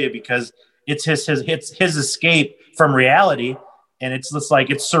memorabilia because it's his escape from reality. And it's just like,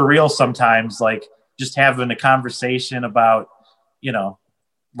 it's surreal sometimes, like just having a conversation about,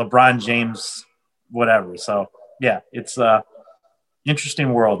 LeBron James, whatever. So yeah, it's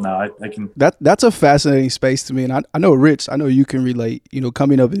interesting world now. I can. That's a fascinating space to me. And I know, Rich, I know you can relate,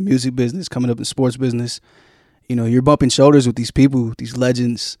 coming up in music business, coming up in sports business, you're bumping shoulders with these people, these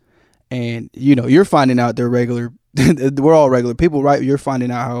legends, and, you're finding out they're regular. We're all regular people, right? You're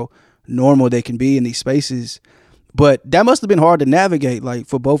finding out how normal they can be in these spaces. But that must have been hard to navigate, like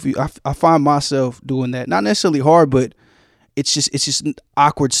for both of you. I find myself doing that. Not necessarily hard, but it's just an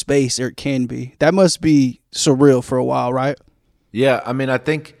awkward space, or it can be. That must be surreal for a while, right? Yeah, I mean, I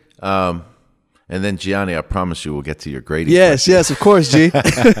think, and then Gianni, I promise you, we'll get to your grading. Yes, of course, G.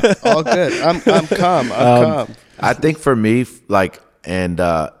 All good. I'm calm. I'm calm. I think for me, like, and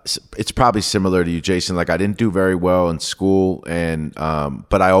it's probably similar to you, Jason. Like, I didn't do very well in school, and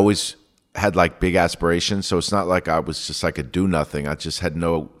but I always had like big aspirations. So it's not like I was just like a do nothing. I just had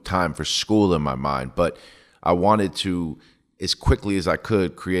no time for school in my mind. But I wanted to, as quickly as I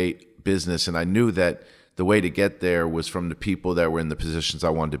could, create business, and I knew that the way to get there was from the people that were in the positions I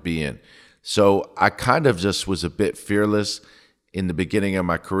wanted to be in. So I kind of just was a bit fearless in the beginning of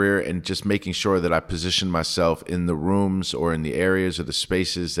my career, and just making sure that I positioned myself in the rooms or in the areas or the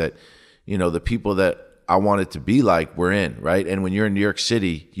spaces that, the people that I wanted to be like were in, right? And when you're in New York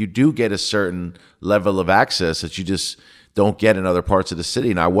City, you do get a certain level of access that you just don't get in other parts of the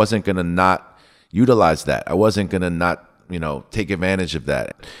city. And I wasn't going to not utilize that. I wasn't going to not, take advantage of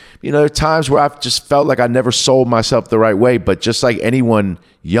that. There are times where I've just felt like I never sold myself the right way, but just like anyone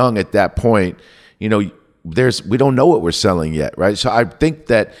young at that point, we don't know what we're selling yet, right? So I think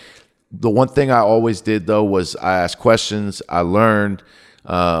that the one thing I always did, though, was I asked questions. I learned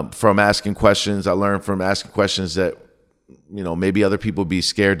from asking questions. I learned from asking questions that, maybe other people be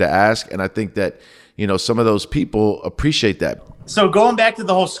scared to ask. And I think that, some of those people appreciate that. So going back to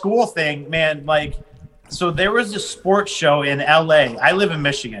the whole school thing, man, like, so there was a sports show in LA. I live in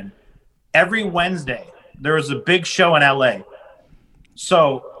Michigan. Every Wednesday, there was a big show in LA.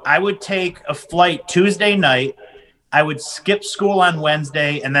 So I would take a flight Tuesday night. I would skip school on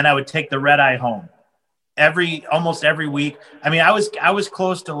Wednesday, and then I would take the red eye home almost every week. I mean, I was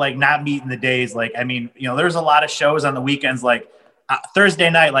close to like not meeting the days. Like, I mean, there's a lot of shows on the weekends, like Thursday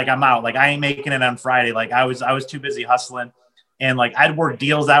night, like I'm out, like I ain't making it on Friday. Like I was too busy hustling, and like I'd work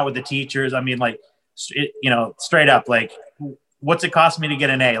deals out with the teachers. I mean, like, straight up, like, what's it cost me to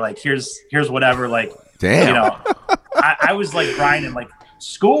get an A? Like, here's whatever. Like, damn, I was like grinding. Like,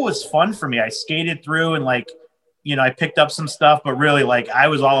 school was fun for me. I skated through and like, I picked up some stuff, but really like I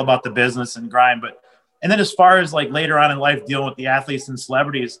was all about the business and grind. And then as far as like later on in life, dealing with the athletes and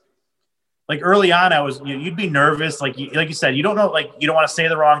celebrities, like early on, you'd be nervous. Like you said, you don't know, like, you don't want to say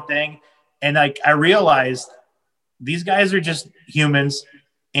the wrong thing. And like, I realized these guys are just humans.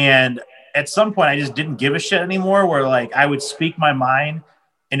 And at some point I just didn't give a shit anymore, where like I would speak my mind,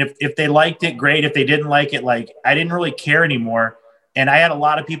 and if they liked it, great. If they didn't like it, like I didn't really care anymore. And I had a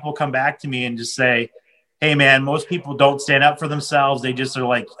lot of people come back to me and just say, hey man, most people don't stand up for themselves. They just are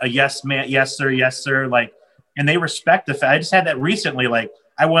like a yes man. Yes, sir. Yes, sir. Like, and they respect the fact. I just had that recently. Like,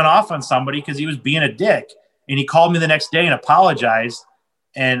 I went off on somebody because he was being a dick, and he called me the next day and apologized.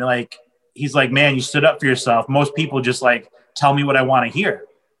 And like, he's like, man, you stood up for yourself. Most people just like tell me what I want to hear.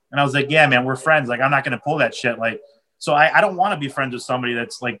 And I was like, yeah, man, we're friends. Like, I'm not going to pull that shit. Like, so I don't want to be friends with somebody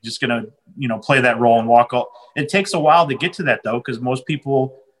that's like just going to, play that role and walk out. It takes a while to get to that though, because most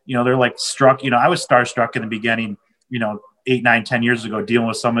people, they're like struck. I was starstruck in the beginning, 8, 9, 10 years ago, dealing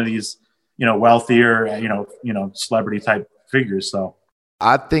with some of these, wealthier, celebrity type figures. So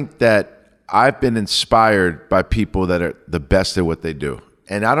I think that I've been inspired by people that are the best at what they do.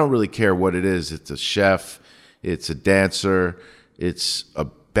 And I don't really care what it is. It's a chef, it's a dancer, it's a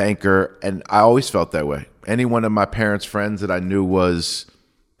banker. And I always felt that way. Any one of my parents' friends that I knew was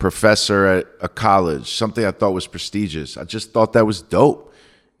professor at a college, something I thought was prestigious. I just thought that was dope.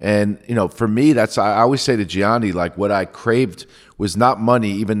 And, for me, I always say to Gianni, like, what I craved was not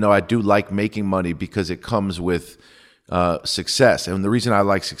money, even though I do like making money because it comes with success. And the reason I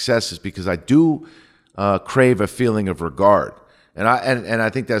like success is because I do crave a feeling of regard. And I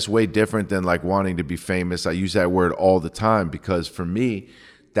think that's way different than like wanting to be famous. I use that word all the time because for me,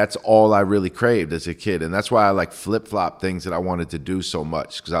 that's all I really craved as a kid. And that's why I like flip-flop things that I wanted to do so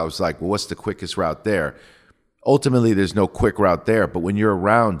much, because I was like, well, what's the quickest route there? Ultimately, there's no quick route there. But when you're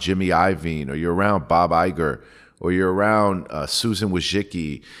around Jimmy Iovine, or you're around Bob Iger, or you're around Susan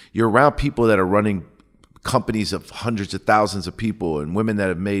Wojcicki, you're around people that are running companies of hundreds of thousands of people, and women that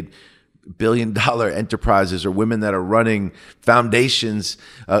have made billion-dollar enterprises, or women that are running foundations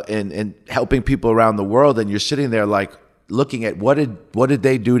and helping people around the world. And you're sitting there like looking at what did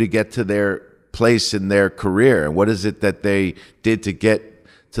they do to get to their place in their career, and what is it that they did to get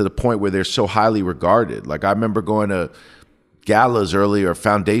to the point where they're so highly regarded. Like I remember going to galas earlier,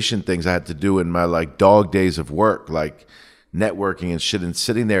 foundation things I had to do in my like dog days of work, like networking and shit, and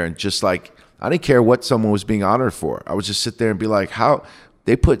sitting there and just like, I didn't care what someone was being honored for. I would just sit there and be like, how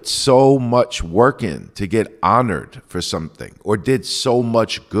they put so much work in to get honored for something, or did so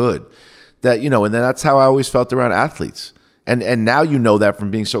much good that, and then that's how I always felt around athletes. And now that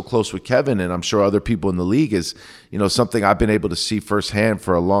from being so close with Kevin, and I'm sure other people in the league, is, something I've been able to see firsthand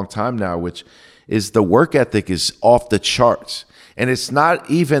for a long time now, which is the work ethic is off the charts. And it's not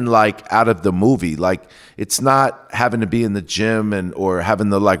even like out of the movie. Like it's not having to be in the gym or having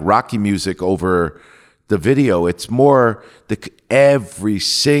the like Rocky music over the video. It's more every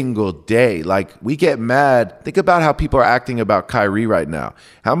single day. Like we get mad. Think about how people are acting about Kyrie right now.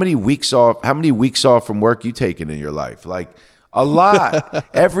 How many weeks off from work you taking in your life? Like a lot.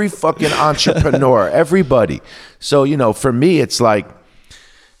 Every fucking entrepreneur, everybody. So, for me, it's like,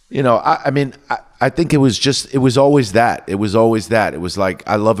 I think it was always that. It was always that. It was like,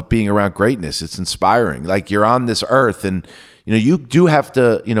 I love being around greatness. It's inspiring. Like you're on this earth, and you do have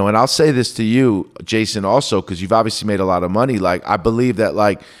to, and I'll say this to you, Jason, also, because you've obviously made a lot of money. Like, I believe that,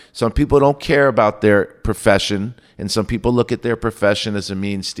 like, some people don't care about their profession, and some people look at their profession as a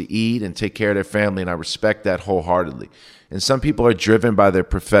means to eat and take care of their family, and I respect that wholeheartedly. And some people are driven by their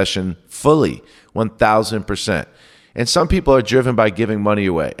profession fully, 1,000%. And some people are driven by giving money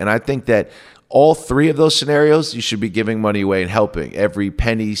away. And I think that all three of those scenarios, you should be giving money away and helping every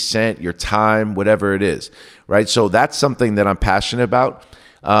penny, cent, your time, whatever it is, right? So that's something that I'm passionate about.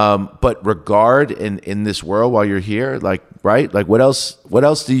 But regard in this world while you're here, like, right? Like what else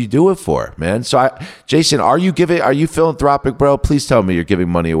do you do it for, man? So Jason, are you philanthropic, bro? Please tell me you're giving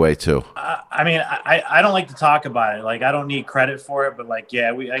money away too. I don't like to talk about it. Like I don't need credit for it, but like,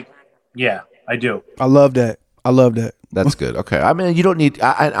 yeah, I do. I love that. That's good. Okay. I mean, you don't need,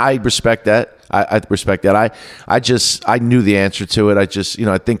 I respect that. I respect that. I knew the answer to it. I just,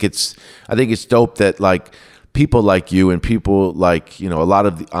 I think it's dope that like people like you and people like, a lot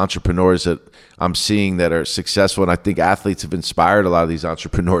of the entrepreneurs that I'm seeing that are successful. And I think athletes have inspired a lot of these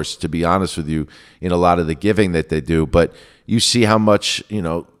entrepreneurs, to be honest with you, in a lot of the giving that they do. But you see how much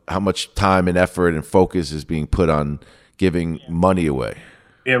time and effort and focus is being put on giving money away.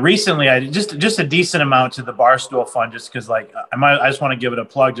 Yeah, recently I just a decent amount to the Barstool Fund, just because like I just want to give it a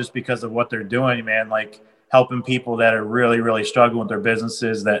plug just because of what they're doing, man. Like helping people that are really, really struggling with their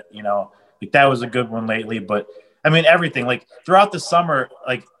businesses. That like that was a good one lately. But I mean everything. Like throughout the summer,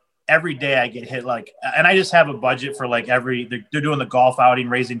 like every day I get hit like, and I just have a budget for like they're doing the golf outing,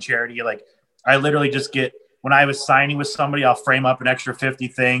 raising charity. Like I literally just get, when I was signing with somebody, I'll frame up an extra 50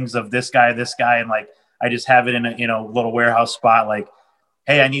 things of this guy, and like I just have it in a little warehouse spot, like,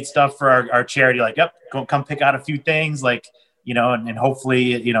 hey, I need stuff for our charity. Like, yep, come pick out a few things, like, and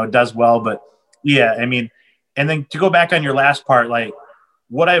hopefully, it does well. But yeah, I mean, and then to go back on your last part, like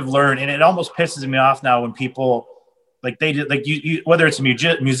what I've learned, and it almost pisses me off now when people like they did, like you whether it's a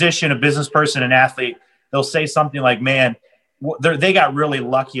musician, a business person, an athlete, they'll say something like, man, they got really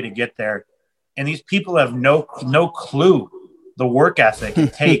lucky to get there. And these people have no clue the work ethic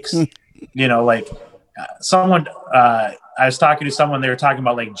it takes, like someone, I was talking to someone, they were talking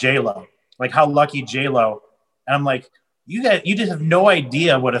about like J-Lo, like how lucky J-Lo. And I'm like, you just have no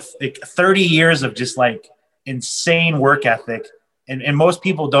idea what 30 years of just like insane work ethic And most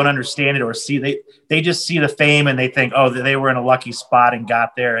people don't understand it or they just see the fame and they think, oh, they were in a lucky spot and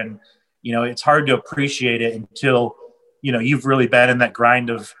got there. And, it's hard to appreciate it until, you've really been in that grind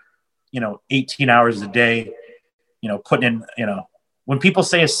of, 18 hours a day, putting in, when people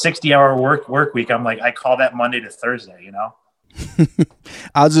say a 60-hour work week, I'm like, I call that Monday to Thursday,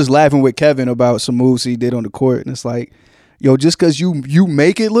 I was just laughing with Kevin about some moves he did on the court. And it's like, yo, just because you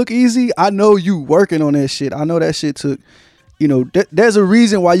make it look easy, I know you working on that shit. I know that shit took, there's a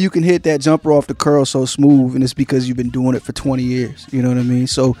reason why you can hit that jumper off the curl so smooth, and it's because you've been doing it for 20 years. You know what I mean?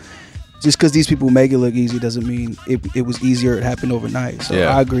 So just because these people make it look easy doesn't mean it was easier. It happened overnight. So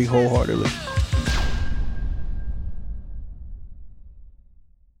yeah. I agree wholeheartedly.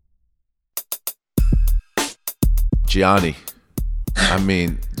 Gianni, I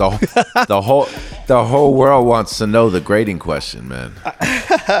mean, the whole world wants to know the grading question, man.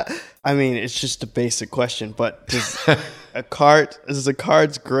 I mean, it's just a basic question, but is a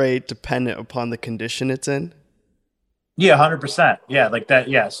card's grade dependent upon the condition it's in? Yeah, 100%. Yeah, like that.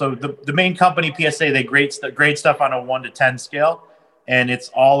 Yeah. So the main company, PSA, they grade stuff on a 1 to 10 scale, and it's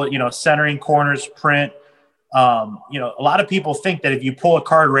all, centering, corners, print. A lot of people think that if you pull a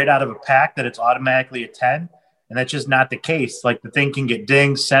card right out of a pack that it's automatically a 10. And that's just not the case. Like, the thing can get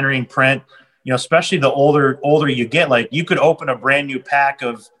dinged, centering, print, especially the older you get. Like, you could open a brand new pack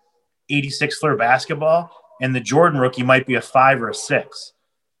of 86 Fleer basketball and the Jordan rookie might be a 5 or a 6.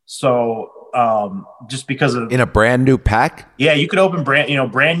 So just because of, in a brand new pack? Yeah, you could open a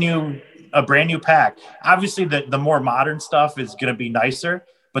brand new pack. Obviously the more modern stuff is going to be nicer,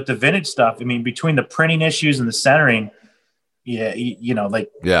 but the vintage stuff, I mean, between the printing issues and the centering, that's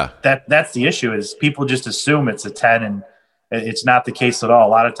the issue, is people just assume it's a 10 and it's not the case at all. A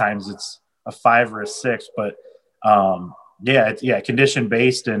lot of times it's a 5 or a 6, but condition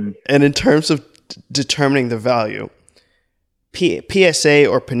based. And in terms of determining the value, PSA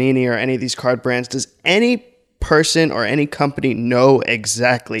or Panini or any of these card brands, does any person or any company know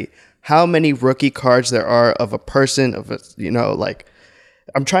exactly how many rookie cards there are of a person,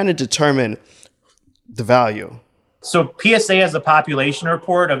 I'm trying to determine the value. So PSA has a population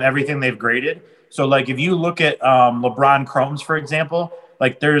report of everything they've graded. So like if you look at LeBron Chromes, for example, they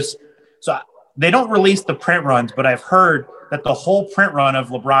don't release the print runs, but I've heard that the whole print run of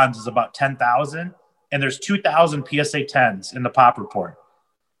LeBron's is about 10,000, and there's 2,000 PSA 10s in the pop report.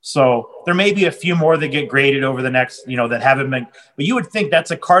 So there may be a few more that get graded over the next, that haven't been, but you would think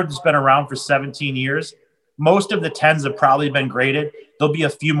that's a card that's been around for 17 years. Most of the 10s have probably been graded. There'll be a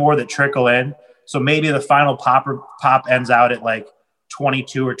few more that trickle in. So maybe the final pop ends out at like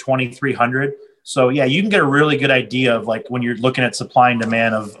 22 or 2,300. So yeah, you can get a really good idea of like when you're looking at supply and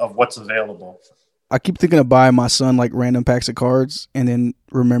demand of what's available. I keep thinking of buying my son like random packs of cards and then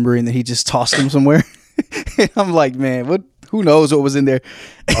remembering that he just tossed them somewhere. I'm like, man, who knows what was in there?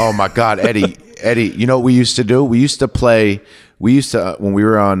 Oh my God, Eddie, you know what we used to do? When we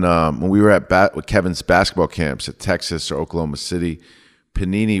were at Kevin's basketball camps at Texas or Oklahoma City,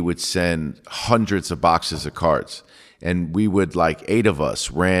 Panini would send hundreds of boxes of cards, and we would, like 8 of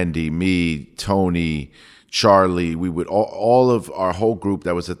us, Randy, me, Tony, Charlie, we would all of our whole group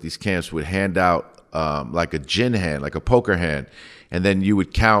that was at these camps would hand out like a gin hand, like a poker hand. And then you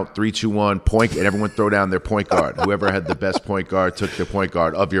would count 3, 2, 1, point, and everyone throw down their point guard. Whoever had the best point guard took the point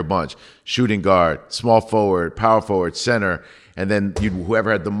guard of your bunch. Shooting guard, small forward, power forward, center. And then whoever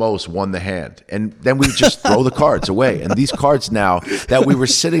had the most won the hand. And then we just throw the cards away. And these cards now that we were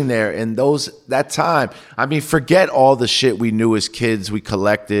sitting there in that time, I mean, forget all the shit we knew as kids we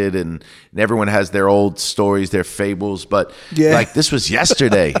collected, and everyone has their old stories, their fables. But like, this was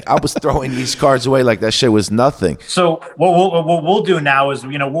yesterday. I was throwing these cards away like that shit was nothing. So what we'll do now is,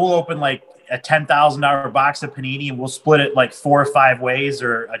 we'll open like a $10,000 box of Panini, and we'll split it like 4 or 5 ways,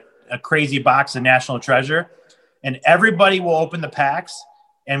 or a crazy box of National Treasure. And everybody will open the packs,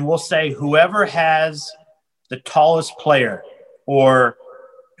 and we'll say whoever has the tallest player or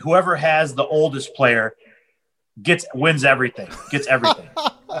whoever has the oldest player wins everything, gets everything.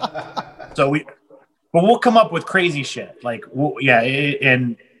 But we'll come up with crazy shit. Like,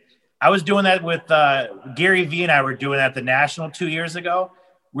 and I was doing that with Gary Vee, and I were doing that at the National 2 years ago.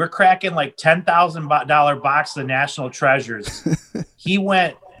 We're cracking like $10,000 box of National Treasures. He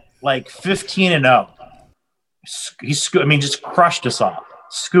went like 15-0. Just crushed us all.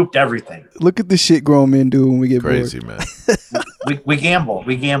 Scooped everything. Look at the shit grown men do when we get crazy, bored. Man. we gamble.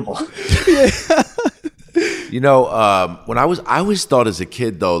 When I always thought as a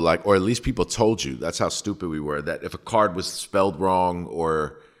kid though, like, or at least people told you, that's how stupid we were, that if a card was spelled wrong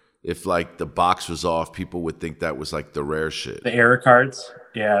or if like the box was off, people would think that was like the rare shit. The error cards.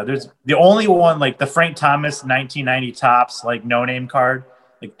 Yeah, there's the only one, like the Frank Thomas 1990 Topps, like no name card.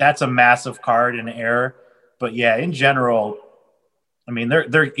 Like that's a massive card in error. But yeah, in general, I mean,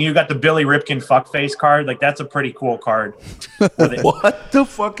 you got the Billy Ripken fuckface card. Like that's a pretty cool card. What the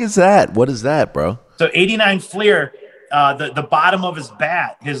fuck is that? What is that, bro? So 89 Fleer, the bottom of his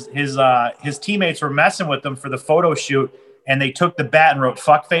bat, his teammates were messing with him for the photo shoot, and they took the bat and wrote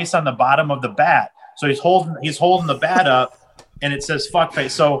fuckface on the bottom of the bat. So he's holding the bat up, and it says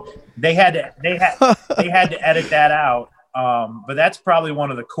fuckface. So they had to edit that out. But that's probably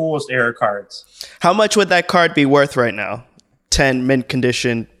one of the coolest error cards. How much would that card be worth right now? 10 mint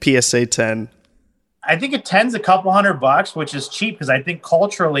condition PSA 10. I think a 10's a couple $100, which is cheap because I think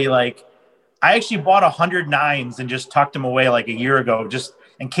culturally, like, I actually bought 100 9s and just tucked them away like a year ago, just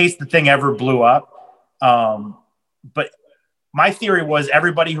in case the thing ever blew up. But my theory was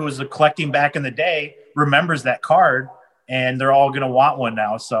everybody who was collecting back in the day remembers that card, and they're all going to want one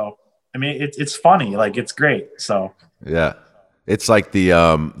now. So, I mean, it's funny, like it's great. So, yeah, it's like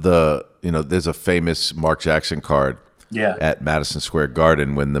the there's a famous Mark Jackson card. Yeah. At Madison Square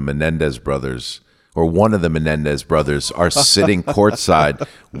Garden when the Menendez brothers or one of the Menendez brothers are sitting courtside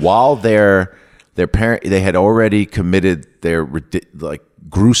while their parent, they had already committed their like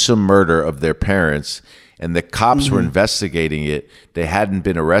gruesome murder of their parents, and the cops were investigating it. They hadn't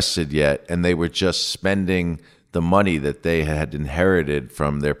been arrested yet, and they were just spending the money that they had inherited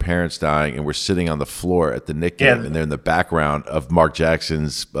from their parents dying, and were sitting on the floor at the Knick game, and they're in the background of Mark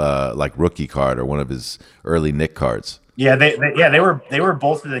Jackson's like rookie card or one of his early Knick cards. Yeah, they were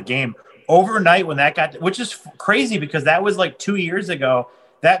both at the game overnight when that got, which is crazy because that was like 2 years ago.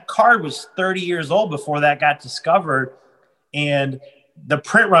 That card was 30 years old before that got discovered, and the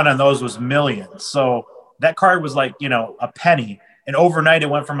print run on those was millions. So that card was like, a penny, and overnight it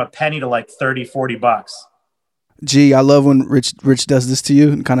went from a penny to like $30-$40. Gee, I love when Rich does this to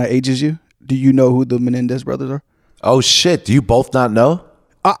you and kind of ages you. Do you know who the Menendez brothers are? Oh shit! Do you both not know?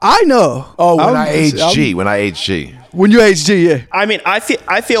 I know. Oh, when I age G. When you age G, yeah. I mean, I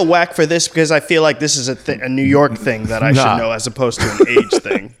feel whack for this because I feel like this is a New York thing that I should know as opposed to an age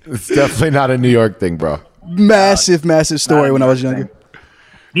thing. It's definitely not a New York thing, bro. Massive story when I was younger.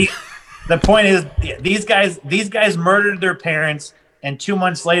 The point is, these guys murdered their parents, and 2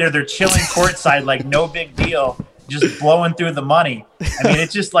 months later they're chilling courtside like no big deal, just blowing through the money. I mean,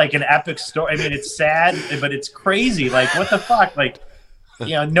 it's just like an epic story. I mean, it's sad, but it's crazy. Like, what the fuck? Like,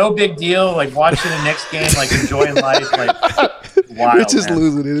 no big deal. Like watching the Knicks game, like enjoying life. Like, wild. Rich is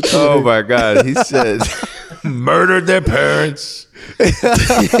losing it. Oh my God. He said, murdered their parents.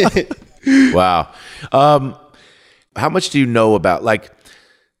 Wow. How much do you know about, like,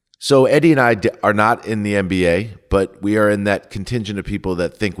 so Eddie and I are not in the NBA, but we are in that contingent of people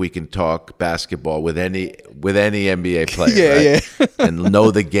that think we can talk basketball with any NBA player, right? And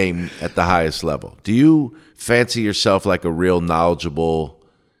know the game at the highest level. Do you fancy yourself like a real knowledgeable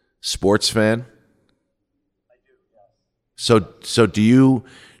sports fan? I do, yeah. So do you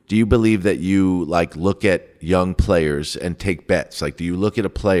believe that you like look at young players and take bets? Like, do you look at a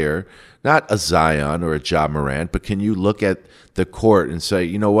player, not a Zion or a Ja Morant, but can you look at the court and say,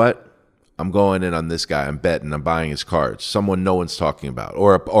 you know what? I'm going in on this guy. I'm betting. I'm buying his cards. Someone no one's talking about,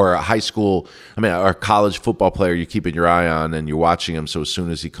 or a high school, or a college football player you're keeping your eye on and you're watching him. So as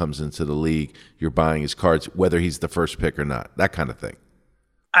soon as he comes into the league, you're buying his cards, whether he's the first pick or not. That kind of thing.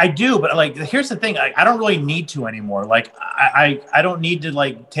 I do, but like, here's the thing. I don't really need to anymore. Like, I don't need to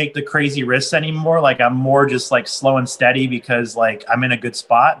like take the crazy risks anymore. Like, I'm more just like slow and steady because like I'm in a good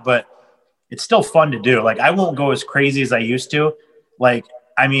spot, but it's still fun to do. Like, I won't go as crazy as I used to. Like,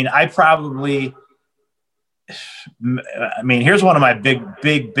 I mean, here's one of my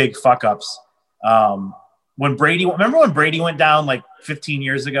big fuck ups. Remember when Brady went down like 15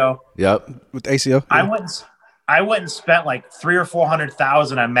 years ago? Yep. With ACL. Yeah. I went and spent like $300,000 or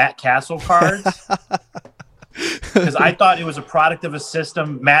 $400,000 on Matt Castle cards because I thought it was a product of a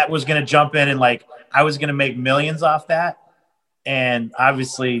system. Matt was going to jump in and like I was going to make millions off that. And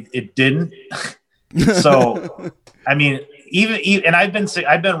obviously it didn't. So, I mean, even and I've been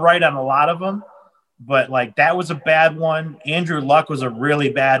right on a lot of them, but like that was a bad one. Andrew Luck was a really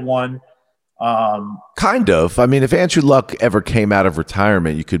bad one. Kind of. I mean, if Andrew Luck ever came out of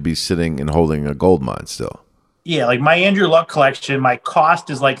retirement, you could be sitting and holding a gold mine still. Yeah, like my Andrew Luck collection, my cost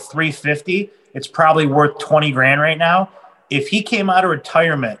is like $350. It's probably worth $20,000 right now. If he came out of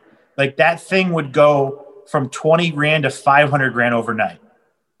retirement, like that thing would go from $20,000 to $500,000 overnight.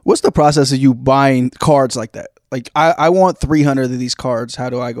 What's the process of you buying cards like that? Like, I want 300 of these cards. How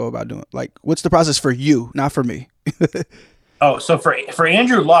do I go about doing it? Like, what's the process for you, not for me? Oh, so for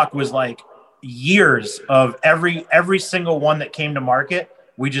Andrew Luck was like years of every single one that came to market.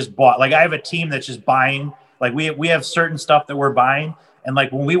 we just bought. Like I have a team that's just buying. Like we have certain stuff that we're buying, and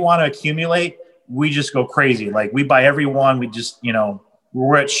like when we want to accumulate, we just go crazy. Like we buy every one. We just, you know,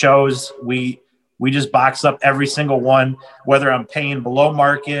 we're at shows. We just box up every single one, whether I'm paying below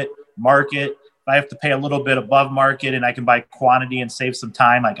market. If I have to pay a little bit above market and I can buy quantity and save some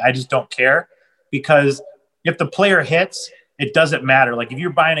time, like I just don't care, because if the player hits, it doesn't matter. Like if you're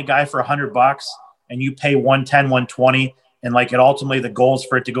buying a guy for $100 and you pay 110, 120, and like it ultimately the goal is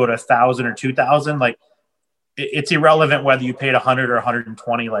for it to go to 1,000 or 2,000, like it's irrelevant whether you paid 100 or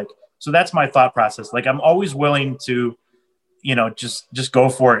 120. Like, so that's my thought process. Like I'm always willing to, you know, just go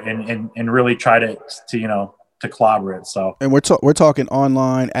for it and really try to, you know, to clobber it. So, and we're talking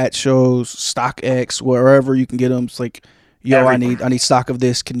online at shows, StockX, wherever you can get them. It's like, yo, everything. I need stock of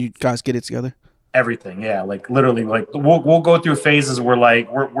this. Can you guys get it together? Everything. Yeah. Like literally, like we'll go through phases where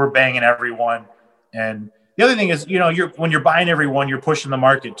like we're banging everyone. And the other thing is, you know, when you're buying everyone, you're pushing the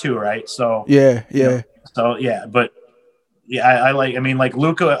market too. Right. So yeah. You know, so yeah, but yeah, I like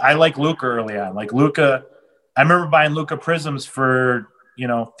Luka. I like Luka early on. Like Luka, I remember buying Luka Prisms for, you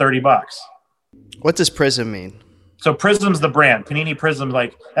know, $30. What does Prism mean? So Prism's the brand. Panini Prism,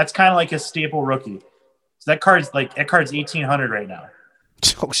 like that's kind of like a staple rookie. So that card's 1,800 right now.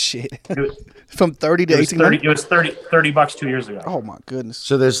 Oh shit! From 30 to 1,800. It was $30 2 years ago. Oh my goodness!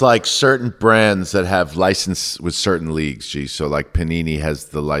 So there's like certain brands that have license with certain leagues. G. So like Panini has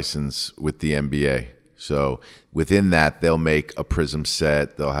the license with the NBA. So within that, they'll make a Prism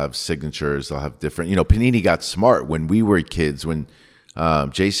set. They'll have signatures. They'll have different. You know, Panini got smart when we were kids. When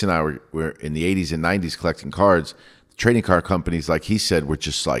Jason and I were in the 80s and 90s collecting cards, trading card companies, like he said, were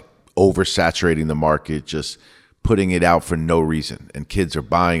just like oversaturating the market, just putting it out for no reason. And kids are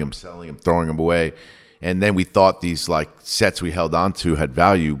buying them, selling them, throwing them away. And then we thought these like sets we held on to had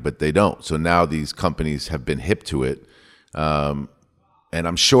value, but they don't. So now these companies have been hip to it. And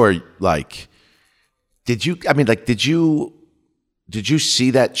I'm sure like, did you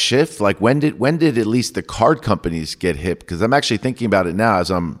see that shift? Like when did at least the card companies get hip? Because I'm actually thinking about it now as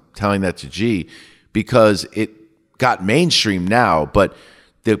I'm telling that to G, because it got mainstream now, but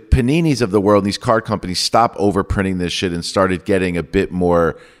the Paninis of the world, these card companies stopped overprinting this shit and started getting a bit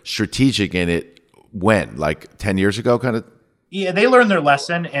more strategic in it. When, like 10 years ago, kind of? Yeah, they learned their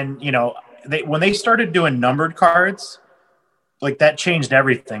lesson, and you know, when they started doing numbered cards, like that changed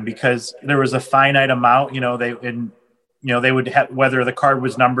everything, because there was a finite amount. You know, they would have, whether the card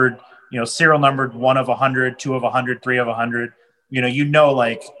was numbered, you know, serial numbered 1 of 100, 2 of 100, 3 of 100. You know,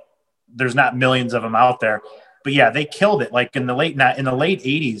 like there's not millions of them out there. But yeah, they killed it. Like in the late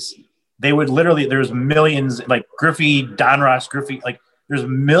 80s, they would literally, there's millions, like Griffey, Donruss, Griffey, like there's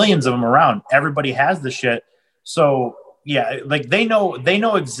millions of them around. Everybody has the shit. So yeah, like they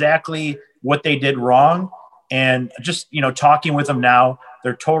know exactly what they did wrong. And just, you know, talking with them now,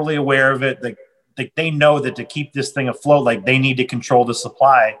 they're totally aware of it. Like they know that to keep this thing afloat, like they need to control the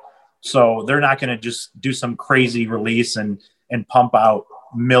supply. So they're not going to just do some crazy release and pump out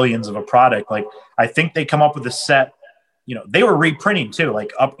millions of a product. Like I think they come up with a set, you know, they were reprinting too,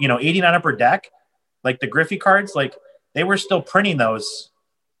 like up, you know, 89 upper deck, like the Griffey cards, like they were still printing those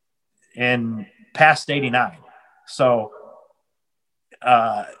in past 89. So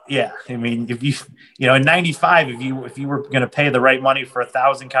yeah, I mean, if you know, in 95, if you were going to pay the right money for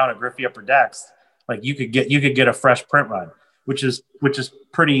 1,000 count of Griffey upper decks, like you could get a fresh print run, which is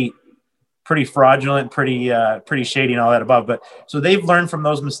pretty fraudulent, pretty shady and all that above. But so they've learned from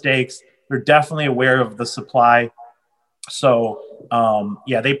those mistakes. They're definitely aware of the supply. So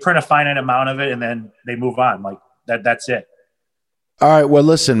yeah, they print a finite amount of it and then they move on. Like that's it. All right. Well,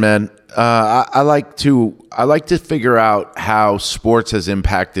 listen, man, I like to figure out how sports has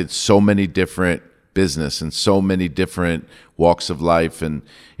impacted so many different business and so many different walks of life. And,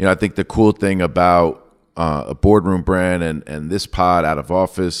 you know, I think the cool thing about a Boardroom Brand and this pod Out of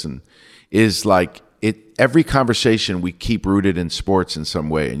Office and is like every conversation we keep rooted in sports in some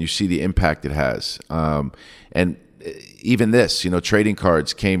way, and you see the impact it has. And even this, you know, trading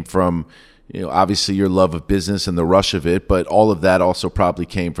cards came from, you know, obviously your love of business and the rush of it, but all of that also probably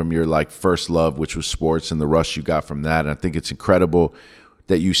came from your like first love, which was sports, and the rush you got from that. And I think it's incredible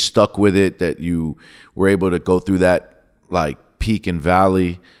that you stuck with it, that you were able to go through that like peak and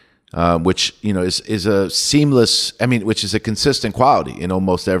valley, which, you know, is a seamless, I mean, which is a consistent quality in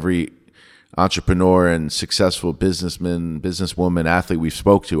almost every entrepreneur and successful businessman, businesswoman, athlete we've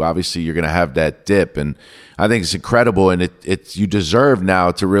spoke to. Obviously you're going to have that dip, and I think it's incredible, and it's you deserve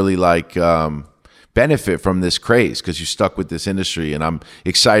now to really like benefit from this craze because you stuck with this industry. And I'm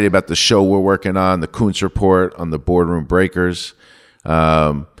excited about the show we're working on, the Kuntz Report on the Boardroom Breakers.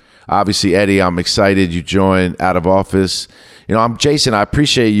 Obviously, Eddie, I'm excited you joined Out of Office. I'm Jason. I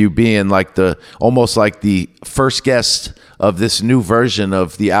appreciate you being like almost like the first guest of this new version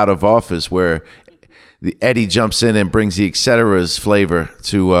of the Out of Office, where Eddie jumps in and brings the et cetera's flavor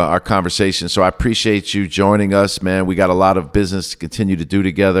to our conversation. So I appreciate you joining us, man. We got a lot of business to continue to do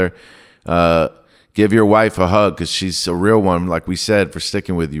together. Give your wife a hug, because she's a real one, like we said, for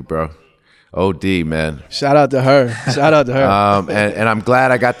sticking with you, bro. OD, man. Shout out to her. Shout out to her. And I'm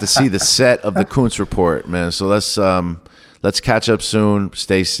glad I got to see the set of the Kuntz Report, man. So let's catch up soon.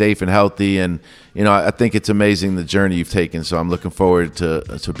 Stay safe and healthy. And I think it's amazing the journey you've taken. So I'm looking forward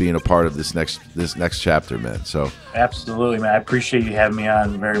to being a part of this next chapter, man. So absolutely, man. I appreciate you having me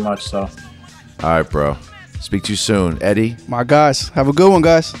on very much. So. All right, bro. Speak to you soon, Eddie. My guys, have a good one,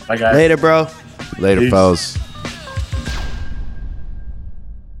 guys. Bye, guys. Later, bro. Later, Peace. fellas.